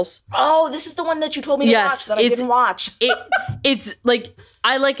cannibals. Oh, this is the one that you told me to watch that I didn't watch. It's like,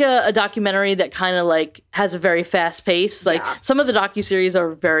 I like a documentary that kind of like has a very fast pace. Like some of the docuseries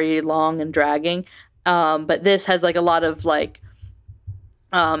are very long and dragging. But this has like a lot of like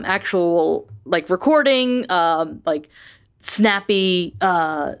actual like recording, like snappy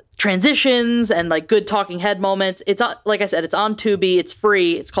transitions and like good talking head moments. It's like I said, it's on Tubi. It's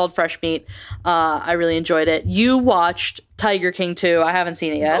free. It's called Fresh Meat. I really enjoyed it. You watched Tiger King 2. I haven't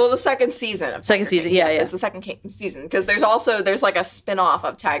seen it yet. Well, the second season of Tiger King. Yes, it's the second season, because there's like a spin-off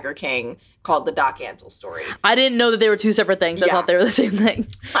of Tiger King called The Doc Antle Story. I didn't know that they were two separate things. I thought they were the same thing.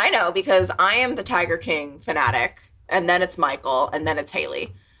 I know, because I am the Tiger King fanatic, and then it's Michael, and then it's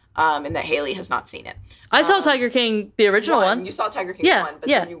Haley. And that Haley has not seen it. I saw Tiger King, the original one. You saw Tiger King 1, but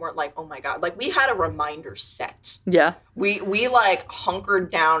then you weren't like, oh my God. Like, we had a reminder set. Yeah. We like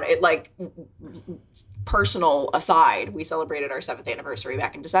hunkered down. It like, personal aside, we celebrated our 7th anniversary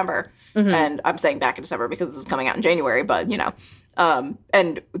back in December. And I'm saying back in December because this is coming out in January, but you know.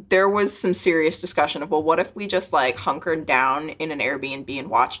 And there was some serious discussion of, well, what if we just like hunkered down in an Airbnb and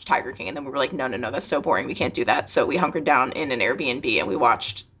watched Tiger King? And then we were like, no, that's so boring. We can't do that. So we hunkered down in an Airbnb and we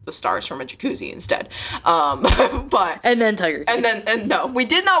watched the stars from a jacuzzi instead. And then Tiger King. And no, we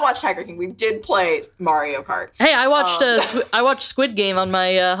did not watch Tiger King. We did play Mario Kart. Hey, I watched Squid Game on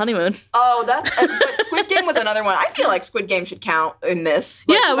my honeymoon. Oh, but Squid Game was another one. I feel like Squid Game should count in this.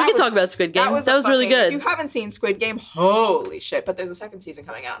 Like, we can talk about Squid Game. That was really good. If you haven't seen Squid Game, holy shit. But there's a second season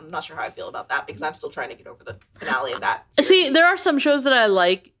coming out. I'm not sure how I feel about that, because I'm still trying to get over the finale of that series. See, there are some shows that I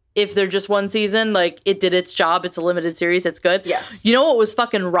like. If they're just one season, like, it did its job, it's a limited series, it's good. Yes. You know what was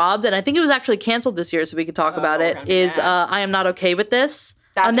fucking robbed, and I think it was actually canceled this year, so we could talk about it, is I Am Not Okay With This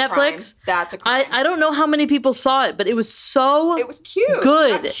on Netflix. That's a crime. I don't know how many people saw it, but it was It was cute.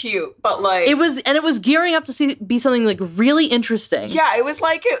 Good. Not cute, but like... It was gearing up to be something, like, really interesting. Yeah, it was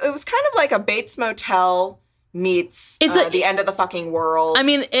like, it was kind of like a Bates Motel meets the end of the fucking world. I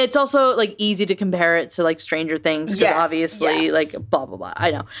mean, it's also like easy to compare it to like Stranger Things, because obviously like blah blah blah. I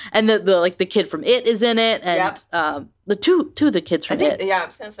know, and the kid from It is in it, and the two of the kids from It. Yeah, I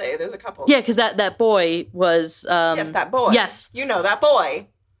was gonna say there's a couple. Yeah, because that boy was yes, that boy. Yes, you know that boy.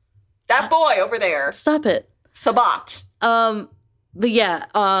 That boy over there. Stop it, Thabat. But yeah,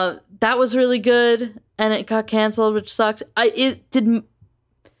 that was really good, and it got canceled, which sucks.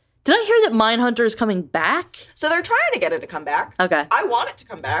 Did I hear that Mindhunter is coming back? So they're trying to get it to come back. Okay. I want it to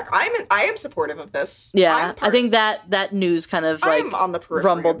come back. I am supportive of this. Yeah, I think that news kind of like I'm on the periphery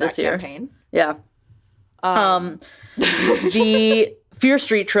rumbled of that this year. Campaign. Yeah. The Fear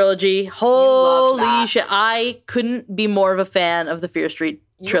Street trilogy. Holy shit! I couldn't be more of a fan of the Fear Street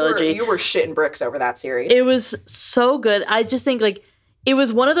trilogy. You were shitting bricks over that series. It was so good. I just think like it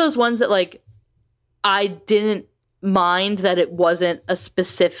was one of those ones that like I didn't mind that it wasn't a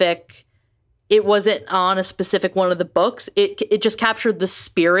specific it wasn't on a specific one of the books. It just captured the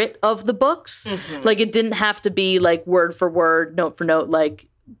spirit of the books. Mm-hmm. Like, it didn't have to be like word for word, note for note, like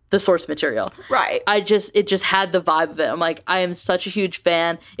the source material. Right. It just had the vibe of it. I'm like, I am such a huge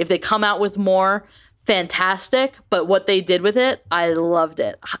fan. If they come out with more, fantastic. But what they did with it, I loved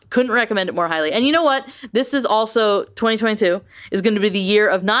it. Couldn't recommend it more highly. And you know what? This is also 2022 is going to be the year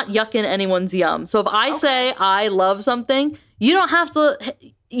of not yucking anyone's yum. So if I say I love something, you don't have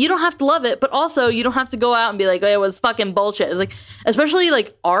to love it, but also you don't have to go out and be like, oh, it was fucking bullshit. It was like, especially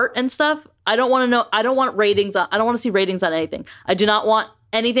like art and stuff. I don't want to know. I don't want ratings. I don't want to see ratings on anything. I do not want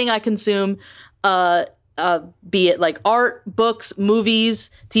anything I consume, be it like art, books, movies,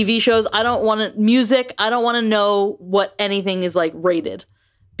 TV shows. I don't want music. I don't want to know what anything is like rated,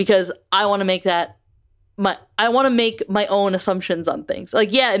 because I want to make I want to make my own assumptions on things.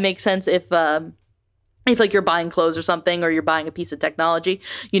 Like, yeah, it makes sense if like you're buying clothes or something, or you're buying a piece of technology,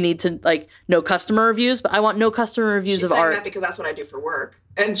 you need to like know customer reviews, but I want no customer reviews of art. She's saying that because that's what I do for work.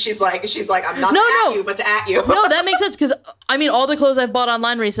 And she's like, I'm not at you, but to at you. No, that makes sense, because I mean, all the clothes I've bought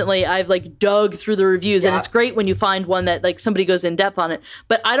online recently, I've like dug through the reviews, and it's great when you find one that like somebody goes in depth on it.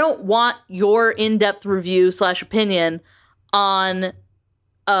 But I don't want your in-depth review / opinion on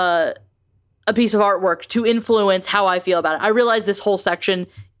a piece of artwork to influence how I feel about it. I realize this whole section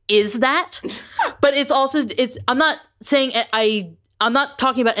is that, but it's also, I'm not saying I'm not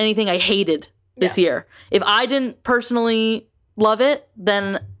talking about anything I hated this year. If I didn't personally love it,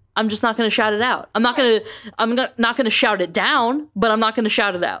 then I'm just not going to shout it out. I'm not going to shout it down, but I'm not going to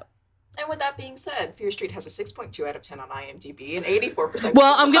shout it out. And with that being said, Fear Street has a 6.2 out of 10 on IMDb and 84%.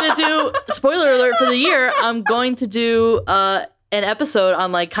 Well, I'm going to do, spoiler alert for the year, I'm going to do an episode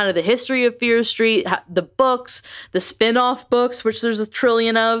on like kind of the history of Fear Street, the books, the spin-off books, which there's a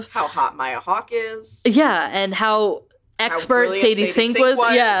trillion of. How hot Maya Hawke is. Yeah, and how expert Sadie Sink was.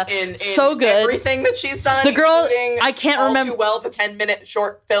 Yeah, in so good. Everything that she's done. The girl, I can't remember. All too well, the 10-minute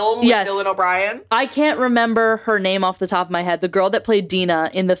short film with Dylan O'Brien. I can't remember her name off the top of my head. The girl that played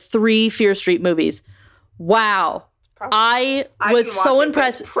Dina in the 3 Fear Street movies. Wow. I was so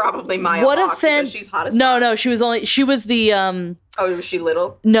impressed. Probably Maya Hawke, because she's hot as fuck. No, she was the Oh, was she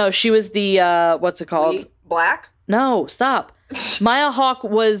little? No, she was the what's it called? Black? No, stop. Maya Hawke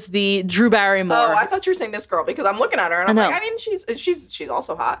was the Drew Barrymore. Oh, I thought you were saying this girl, because I'm looking at her and I'm like, I mean, she's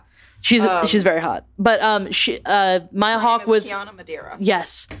also hot. She's very hot. But Maya Hawke was Kiana Madeira.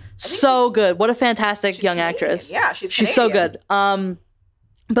 Yes. So good. What a fantastic young Canadian. actress. Yeah, she's so good.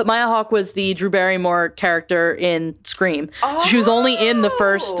 But Maya Hawke was the Drew Barrymore character in Scream. Oh. So she was only in the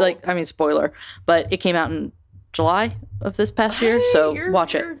first, spoiler, but it came out in July of this past year. So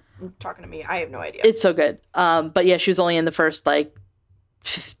watch it. You're talking to me. I have no idea. It's so good. But yeah, she was only in the first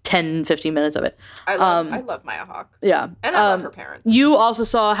 10, 15 minutes of it. I love Maya Hawke. Yeah. And I love her parents. You also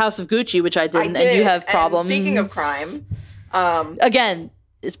saw House of Gucci, which I didn't, and you have problems. And speaking of crime. Again,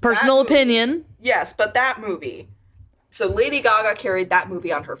 it's personal opinion. Yes, but that movie. So Lady Gaga carried that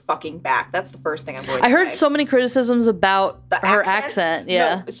movie on her fucking back. That's the first thing I'm going to say. I heard so many criticisms about her accent.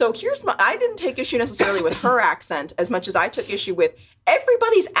 Yeah. No, so I didn't take issue necessarily with her accent as much as I took issue with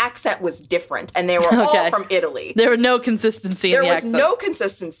everybody's accent was different, and they were all from Italy. There was no consistency in the accent. There was no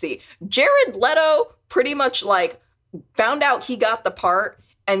consistency. Jared Leto pretty much found out he got the part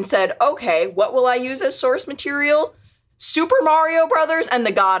and said, okay, what will I use as source material? Super Mario Brothers and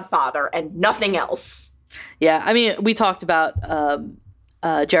The Godfather and nothing else. Yeah, I mean, we talked about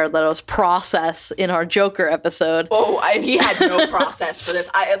Jared Leto's process in our Joker episode. Oh, and he had no process for this.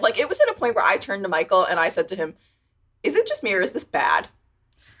 It was at a point where I turned to Michael and I said to him, is it just me or is this bad?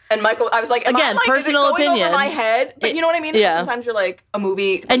 And Michael, I was like, again, personal is it going opinion over my head? But you know what I mean? Yeah. Sometimes you're like, a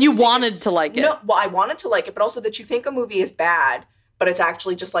movie. And you wanted to like it. No, well, I wanted to like it, but also that you think a movie is bad, but it's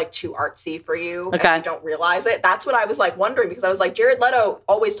actually just too artsy for you. Okay. And you don't realize it. That's what I was wondering, because I was like, Jared Leto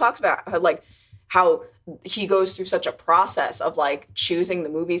always talks about how he goes through such a process of choosing the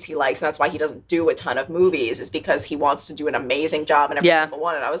movies he likes, and that's why he doesn't do a ton of movies, is because he wants to do an amazing job in every single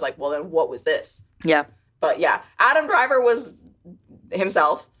one. And I was like, well, then what was this? Yeah. But yeah, Adam Driver was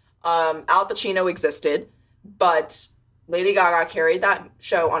himself. Al Pacino existed, but Lady Gaga carried that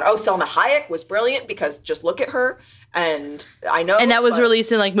show on. Oh, Selma Hayek was brilliant, because just look at her. And I know. And that was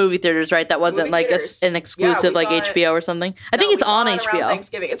released in movie theaters, right? That wasn't an exclusive HBO or something. I think it's on HBO. Around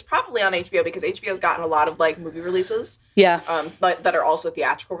Thanksgiving. It's probably on HBO, because HBO's gotten a lot of movie releases. Yeah. But that are also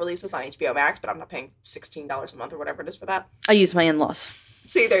theatrical releases on HBO Max, but I'm not paying $16 a month or whatever it is for that. I use my in-laws.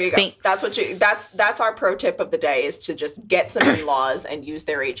 See, there you go. Thanks. That's our pro tip of the day, is to just get some in-laws and use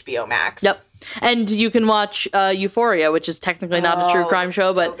their HBO Max. Yep. And you can watch Euphoria, which is technically not a true crime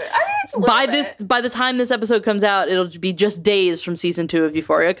show, but good. I mean, it's a little bit. by the time this episode comes out, it'll be just days from season 2 of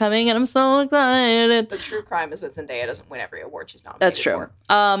Euphoria coming, and I'm so excited. The true crime is that Zendaya doesn't win every award she's nominated That's true.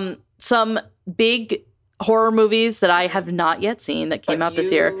 for. Some big horror movies that I have not yet seen that came out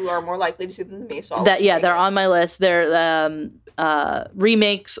this year. You are more likely to see them than me, so they're on my list. They're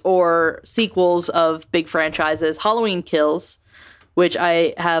remakes or sequels of big franchises. Halloween Kills, which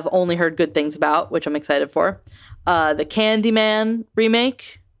I have only heard good things about, which I'm excited for. The Candyman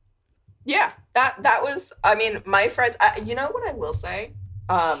remake. Yeah, that was, I mean, my friends, you know what I will say?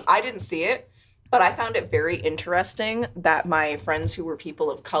 I didn't see it, but I found it very interesting that my friends who were people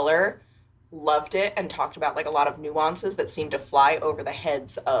of color loved it and talked about like a lot of nuances that seemed to fly over the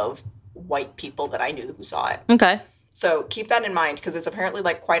heads of white people that I knew who saw it. Okay. So keep that in mind, because it's apparently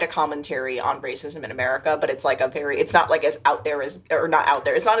like quite a commentary on racism in America, but it's like it's not like as out there as, or not out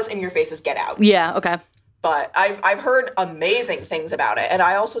there, it's not as in your face as Get Out. Yeah, okay. But I've heard amazing things about it, and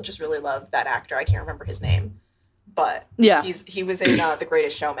I also just really love that actor. I can't remember his name, but yeah, he was in The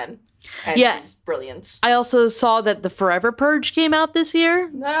Greatest Showman, and he's brilliant. I also saw that The Forever Purge came out this year.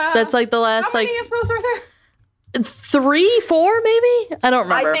 That's like the last how many of those are there? 3, 4, maybe? I don't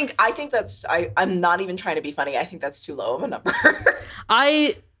remember. I think that's I'm not even trying to be funny. I think that's too low of a number.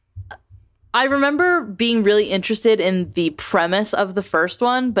 I remember being really interested in the premise of the first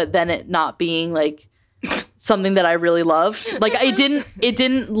one, but then it not being like something that I really loved. Like it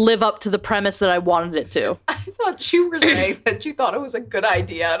didn't live up to the premise that I wanted it to. I thought you were saying that you thought it was a good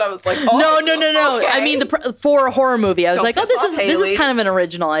idea, and I was like, oh, no. Okay. I mean, for a horror movie, I was like, oh, this is kind of an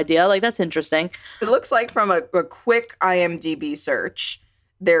original idea. Like that's interesting. It looks like from a quick IMDb search,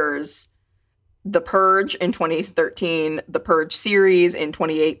 there's The Purge in 2013, The Purge series in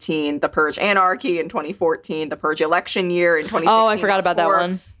 2018, The Purge Anarchy in 2014, The Purge Election Year in 2016. Oh, I forgot about that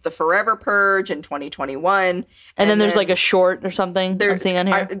one. The Forever Purge in 2021. And then there's like a short or something I'm seeing on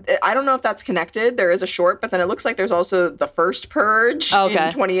here. I don't know if that's connected. There is a short, but then it looks like the's also The First Purge in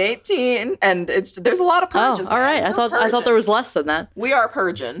 2018. And there's a lot of purges. Oh, all right. I thought there was less than that. We are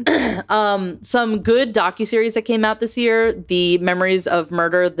purging. Some good docuseries that came out this year. The Memories of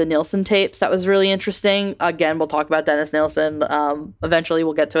Murder, the Nilsson tapes. That was really interesting. Again, we'll talk about Dennis Nilsson. Eventually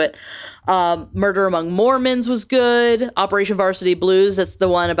we'll get to it. Murder Among Mormons was good. Operation Varsity Blues, that's the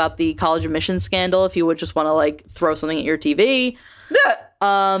one about the college admissions scandal, if you would just want to like throw something at your TV.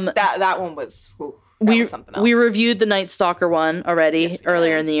 That one was something else. We reviewed the Night Stalker one already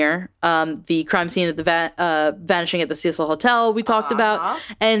earlier in the year. The crime scene at the Vanishing at the Cecil Hotel we talked about.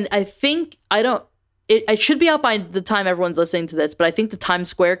 And I think it should be out by the time everyone's listening to this, but I think the Times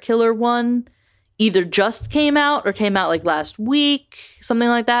Square Killer one either just came out or came out like last week, something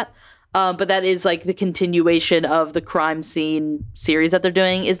like that. But that is like the continuation of the crime scene series that they're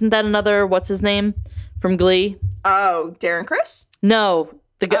doing. Isn't that another, what's his name from Glee? Oh, Darren Criss? No,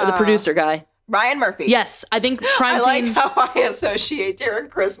 the producer guy. Ryan Murphy. Yes, I think crime scene. I like how I associate Darren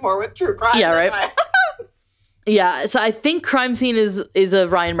Criss more with true crime. Yeah, right. Yeah, so I think crime scene is a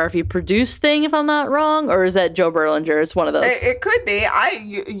Ryan Murphy produced thing, if I'm not wrong, or is that Joe Berlinger? It's one of those. It could be.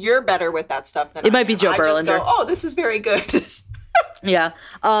 You're better with that stuff than I am. It might be Joe Berlinger. Just go, oh, this is very good. Yeah.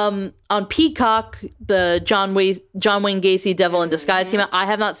 On Peacock, the John Wayne Gacy Devil in Disguise came out. I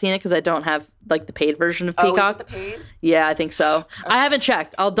have not seen it because I don't have like the paid version of Peacock. Oh, is it the paid? Yeah, I think so. Okay. I haven't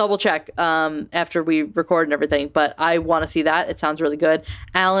checked. I'll double check after we record and everything, but I want to see that. It sounds really good.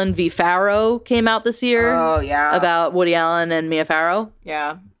 Allen v. Farrow came out this year. Oh, yeah. About Woody Allen and Mia Farrow.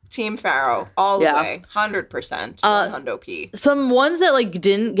 Yeah. Team Farrow. All the way. 100%. 100p. Some ones that like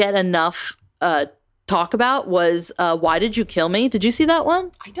didn't get enough talk about was Why Did You Kill Me? Did you see that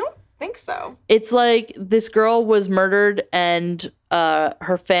one? I don't think so. It's like this girl was murdered and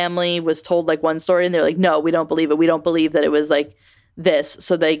her family was told like one story and they're like, no, we don't believe it. We don't believe that it was like this.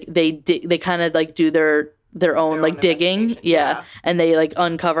 So they kind of like do their own like digging. Yeah. And they like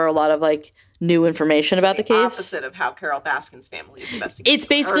uncover a lot of like new information about the case. Opposite of how Carol Baskin's family is investigating. It's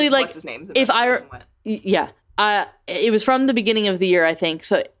basically like what's his name's if it was from the beginning of the year, I think.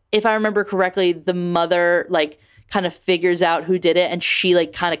 So if I remember correctly, the mother like kind of figures out who did it and she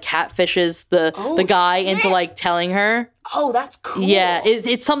like kind of catfishes the guy into like telling her. Oh, that's cool. Yeah,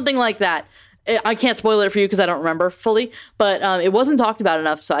 it's something like that. I can't spoil it for you because I don't remember fully, but it wasn't talked about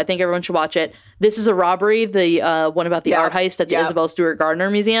enough, so I think everyone should watch it. This is a Robbery, the one about the art heist at the Isabel Stewart Gardner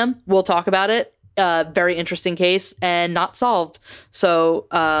Museum. We'll talk about it Very interesting case and not solved. So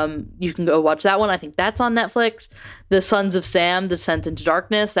you can go watch that one. I think that's on Netflix. The Sons of Sam, Descent into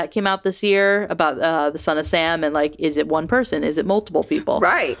Darkness, that came out this year about the son of Sam and like, is it one person? Is it multiple people?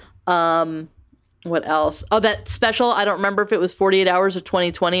 Right. What else? Oh, that special. I don't remember if it was 48 Hours or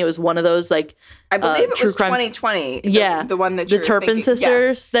 2020. It was one of those like I believe it was 2020. The one that the you're Turpin thinking.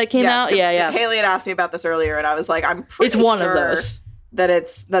 sisters that came out. Yeah. Haley had asked me about this earlier, and I was like, I'm pretty it's one sure of those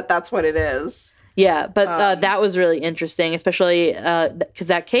that's what it is. Yeah, but that was really interesting, especially because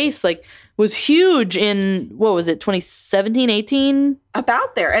that case like was huge in, what was it, 2017, 18?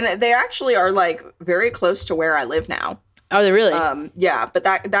 About there. And they actually are like very close to where I live now. Are they really? Yeah, but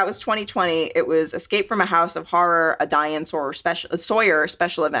that was 2020. It was Escape from a House of Horror, a Diane Sawyer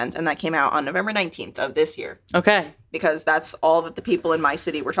special event, and that came out on November 19th of this year. Okay. Because that's all that the people in my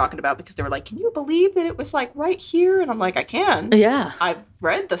city were talking about, because they were like, can you believe that it was like right here? And I'm like, I can. Yeah. I've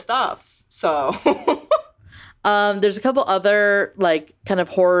read the stuff. So there's a couple other like kind of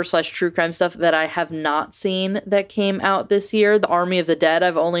horror / true crime stuff that I have not seen that came out this year. The Army of the Dead,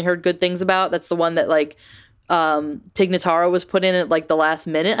 I've only heard good things about. That's the one that like Tig Notaro was put in at like the last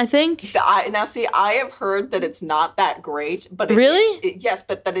minute, I think. Now see, I have heard that it's not that great, but yes,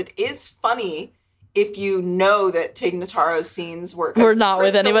 but that it is funny if you know that Tig Notaro's scenes were not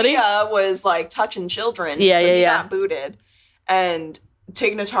with anybody. Was like touching children, yeah, so he got booted, and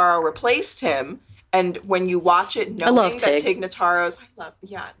Tig Notaro replaced him. And when you watch it, knowing that Tig Notaro's,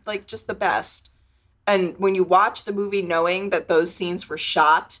 like just the best. And when you watch the movie, knowing that those scenes were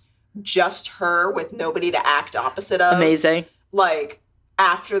shot just her with nobody to act opposite of, amazing. Like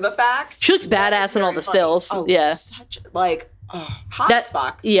after the fact, she looks badass in all the stills. Oh, yeah, such like hot as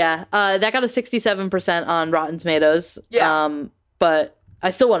fuck. Yeah, that got a 67% on Rotten Tomatoes. Yeah, but I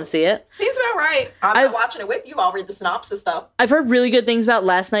still want to see it. Seems about right. I'm not watching it with you. I'll read the synopsis though. I've heard really good things about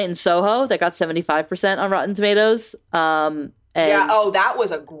Last Night in Soho. That got 75% on Rotten Tomatoes. That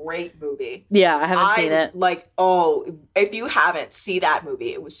was a great movie. Yeah, I haven't seen it. If you haven't, see that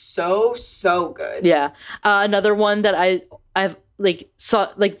movie. It was so good. Yeah. Another one that I've like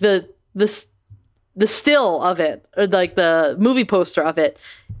saw like the still of it, or like the movie poster of it,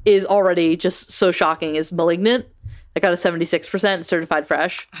 is already just so shocking, is Malignant. I got a 76% certified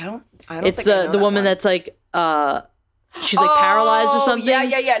fresh. I don't it's think I know the woman that's like she's like paralyzed or something.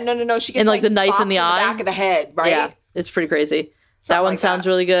 Yeah. No. She gets like the knife in the eye, back of the head, right? Yeah, it's pretty crazy. That one sounds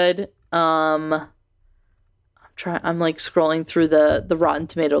really good. I'm like scrolling through the Rotten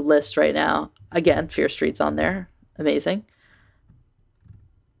Tomato list right now. Again, Fear Street's on there. Amazing.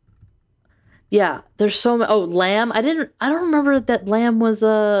 Yeah, there's so many. Oh, Lamb. I don't remember that Lamb was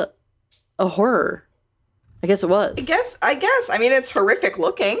a horror. I guess it was. I guess. I mean, it's horrific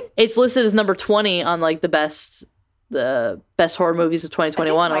looking. It's listed as number 20 on like the best horror movies of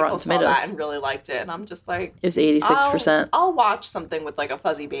 2021 on Rotten Tomatoes. Saw that and really liked it, and I'm just like, it was 86%. I'll watch something with like a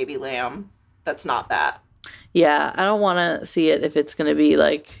fuzzy baby lamb that's not that. Yeah, I don't want to see it if it's going to be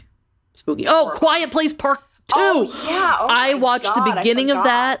like spooky. Oh, Quiet Place Part 2. Oh yeah, I watched the beginning of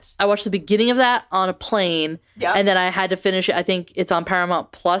that. I watched the beginning of that on a plane, and then I had to finish it. I think it's on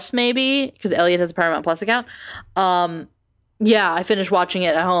Paramount Plus, maybe, because Elliot has a Paramount Plus account. Yeah, I finished watching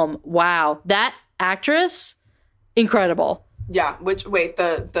it at home. Wow, that actress, incredible. Yeah,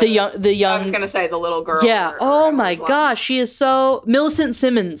 the young. I was gonna say the little girl. Yeah. Oh my gosh, she is so Millicent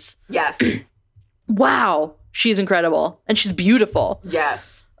Simmons. Yes. Wow, she's incredible, and she's beautiful.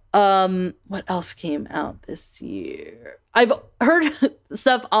 Yes. What else came out this year? I've heard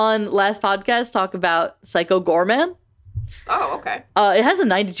stuff on last podcast talk about Psycho Goreman. Oh, okay. It has a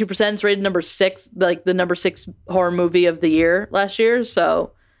 92%. It's rated number 6, like the number 6 horror movie of the year last year.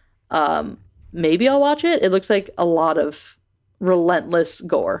 So, maybe I'll watch it. It looks like a lot of relentless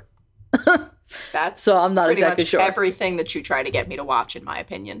gore. That's so I'm not pretty exactly much sure. Everything that you try to get me to watch, in my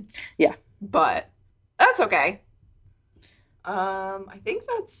opinion. Yeah, but that's okay. I think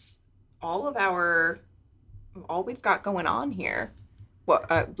that's all we've got going on here. What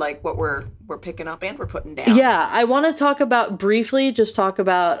we're picking up and we're putting down. Yeah, I want to talk about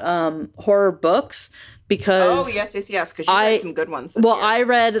horror books, because yes, because you read some good ones this year. I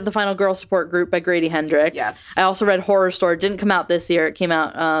read The Final Girl Support Group by Grady Hendrix. Yes. I also read Horror Store. It didn't come out this year. It came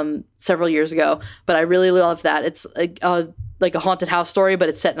out several years ago, but I really love that. It's like a haunted house story, but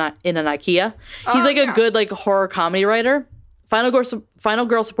it's set in an IKEA. He's a good like horror comedy writer. Final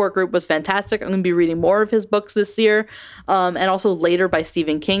Girl Support Group was fantastic. I'm going to be reading more of his books this year. And also Later by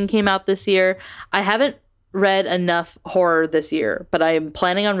Stephen King came out this year. I haven't read enough horror this year, but I am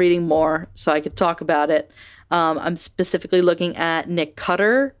planning on reading more so I could talk about it. I'm specifically looking at Nick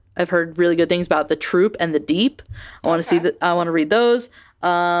Cutter. I've heard really good things about The Troop and The Deep. I want to read those.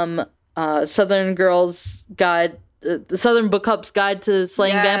 Southern Girls Guide, the Southern Book Club's Guide to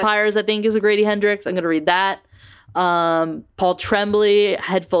Slaying Vampires, I think, is a Grady Hendrix. I'm going to read that. Paul Tremblay,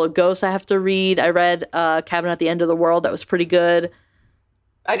 Head Full of Ghosts, I have to read. I read Cabin at the End of the World. That was pretty good.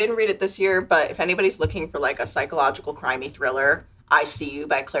 I didn't read it this year, but if anybody's looking for like a psychological crimey thriller, I See You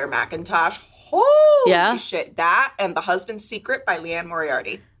by Claire McIntosh. Holy shit. That and The Husband's Secret by Leanne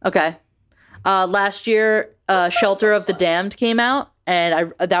Moriarty. Okay. Last year, Shelter of the Damned came out,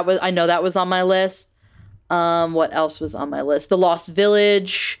 and I know that was on my list. What else was on my list? The Lost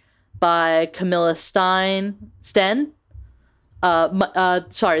Village by Camilla Sten. Shelter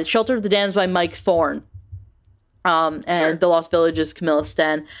of the Damned by Mike Thorne. And The Lost Village is Camilla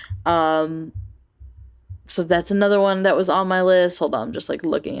Sten. So that's another one that was on my list. Hold on, I'm just like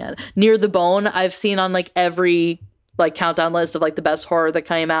looking at it. Near the Bone, I've seen on like every like countdown list of like the best horror that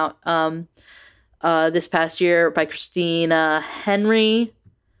came out this past year by Christina Henry.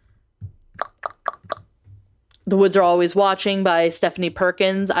 The Woods Are Always Watching by Stephanie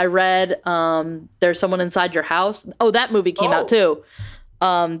Perkins. I read There's Someone Inside Your House. Oh, that movie came out too.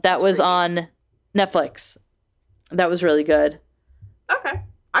 That was on Netflix. That was really good. Okay.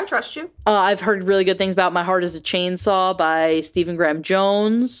 I trust you. I've heard really good things about My Heart is a Chainsaw by Stephen Graham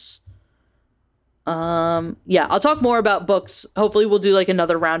Jones. Yeah, I'll talk more about books. Hopefully we'll do like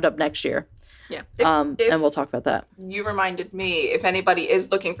another roundup next year. Yeah. And we'll talk about that. You reminded me, if anybody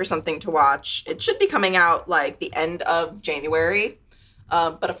is looking for something to watch, it should be coming out like the end of January.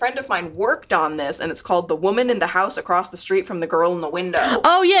 But a friend of mine worked on this, and it's called The Woman in the House Across the Street from the Girl in the Window.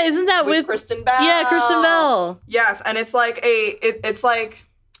 Oh, yeah. Isn't that with Kristen Bell? Yeah, Kristen Bell. Yes. And it's like it's like,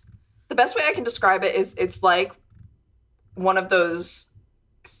 the best way I can describe it is it's like one of those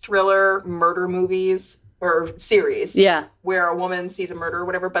thriller murder movies or series. Yeah. Where a woman sees a murder or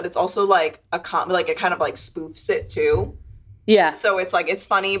whatever, but it's also like it kind of like spoofs it too. Yeah. So it's like, it's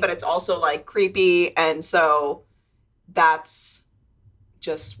funny, but it's also like creepy. And so that's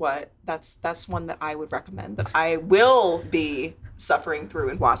just that's one that I would recommend, that I will be suffering through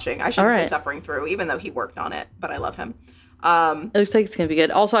and watching. I shouldn't say suffering through, even though he worked on it, but I love him. It looks like it's gonna be good.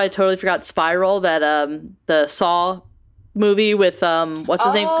 Also, I totally forgot Spiral, that the Saw movie with what's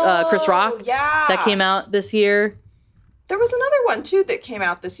his name, Chris Rock. Yeah, that came out this year. There was another one too that came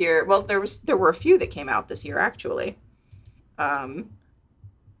out this year. Well, there were a few that came out this year actually.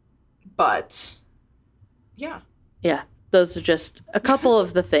 But yeah. Those are just a couple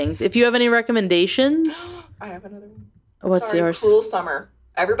of the things. If you have any recommendations, I have another one. What's yours? Cruel Summer.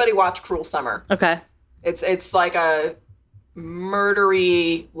 Everybody watch Cruel Summer. Okay. It's like a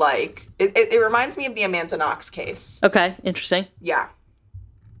murdery, like it reminds me of the Amanda Knox case. Okay, interesting. Yeah.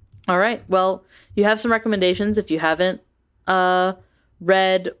 All right. Well, you have some recommendations if you haven't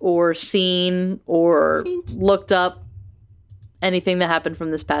read or seen or looked up anything that happened from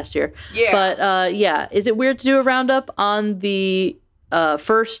this past year. Yeah. But yeah, is it weird to do a roundup on the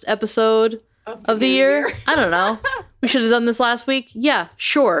first episode of the year? I don't know. We should have done this last week. Yeah,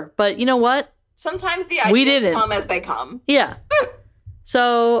 sure. But you know what? Sometimes the ideas come as they come. Yeah.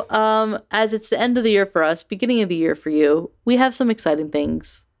 So, as it's the end of the year for us, beginning of the year for you, we have some exciting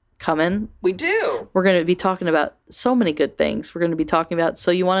things coming. We do. We're going to be talking about so many good things. We're going to be talking about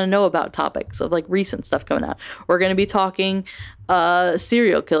So You Want to Know About topics of like recent stuff coming out. We're going to be talking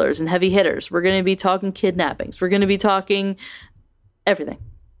serial killers and heavy hitters. We're going to be talking kidnappings. We're going to be talking everything.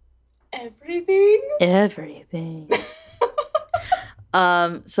 Everything.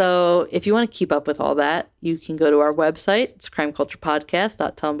 So if you want to keep up with all that, you can go to our website. It's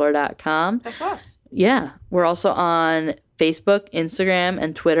crimeculturepodcast.tumblr.com. That's us. Yeah. We're also on Facebook, Instagram,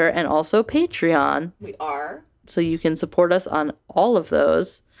 and Twitter, and also Patreon. We are. So you can support us on all of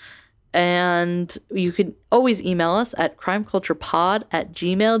those. And you can always email us at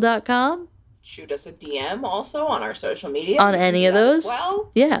crimeculturepod@gmail.com. Shoot us a DM also on our social media. On any of those.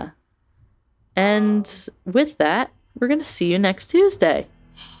 Well. Yeah. And with that, we're going to see you next Tuesday.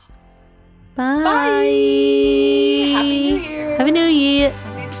 Bye. Bye. Happy New Year. Happy New Year.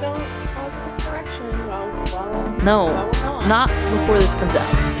 Please don't cause an insurrection while no, not before this comes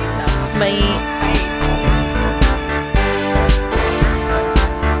out. Bye.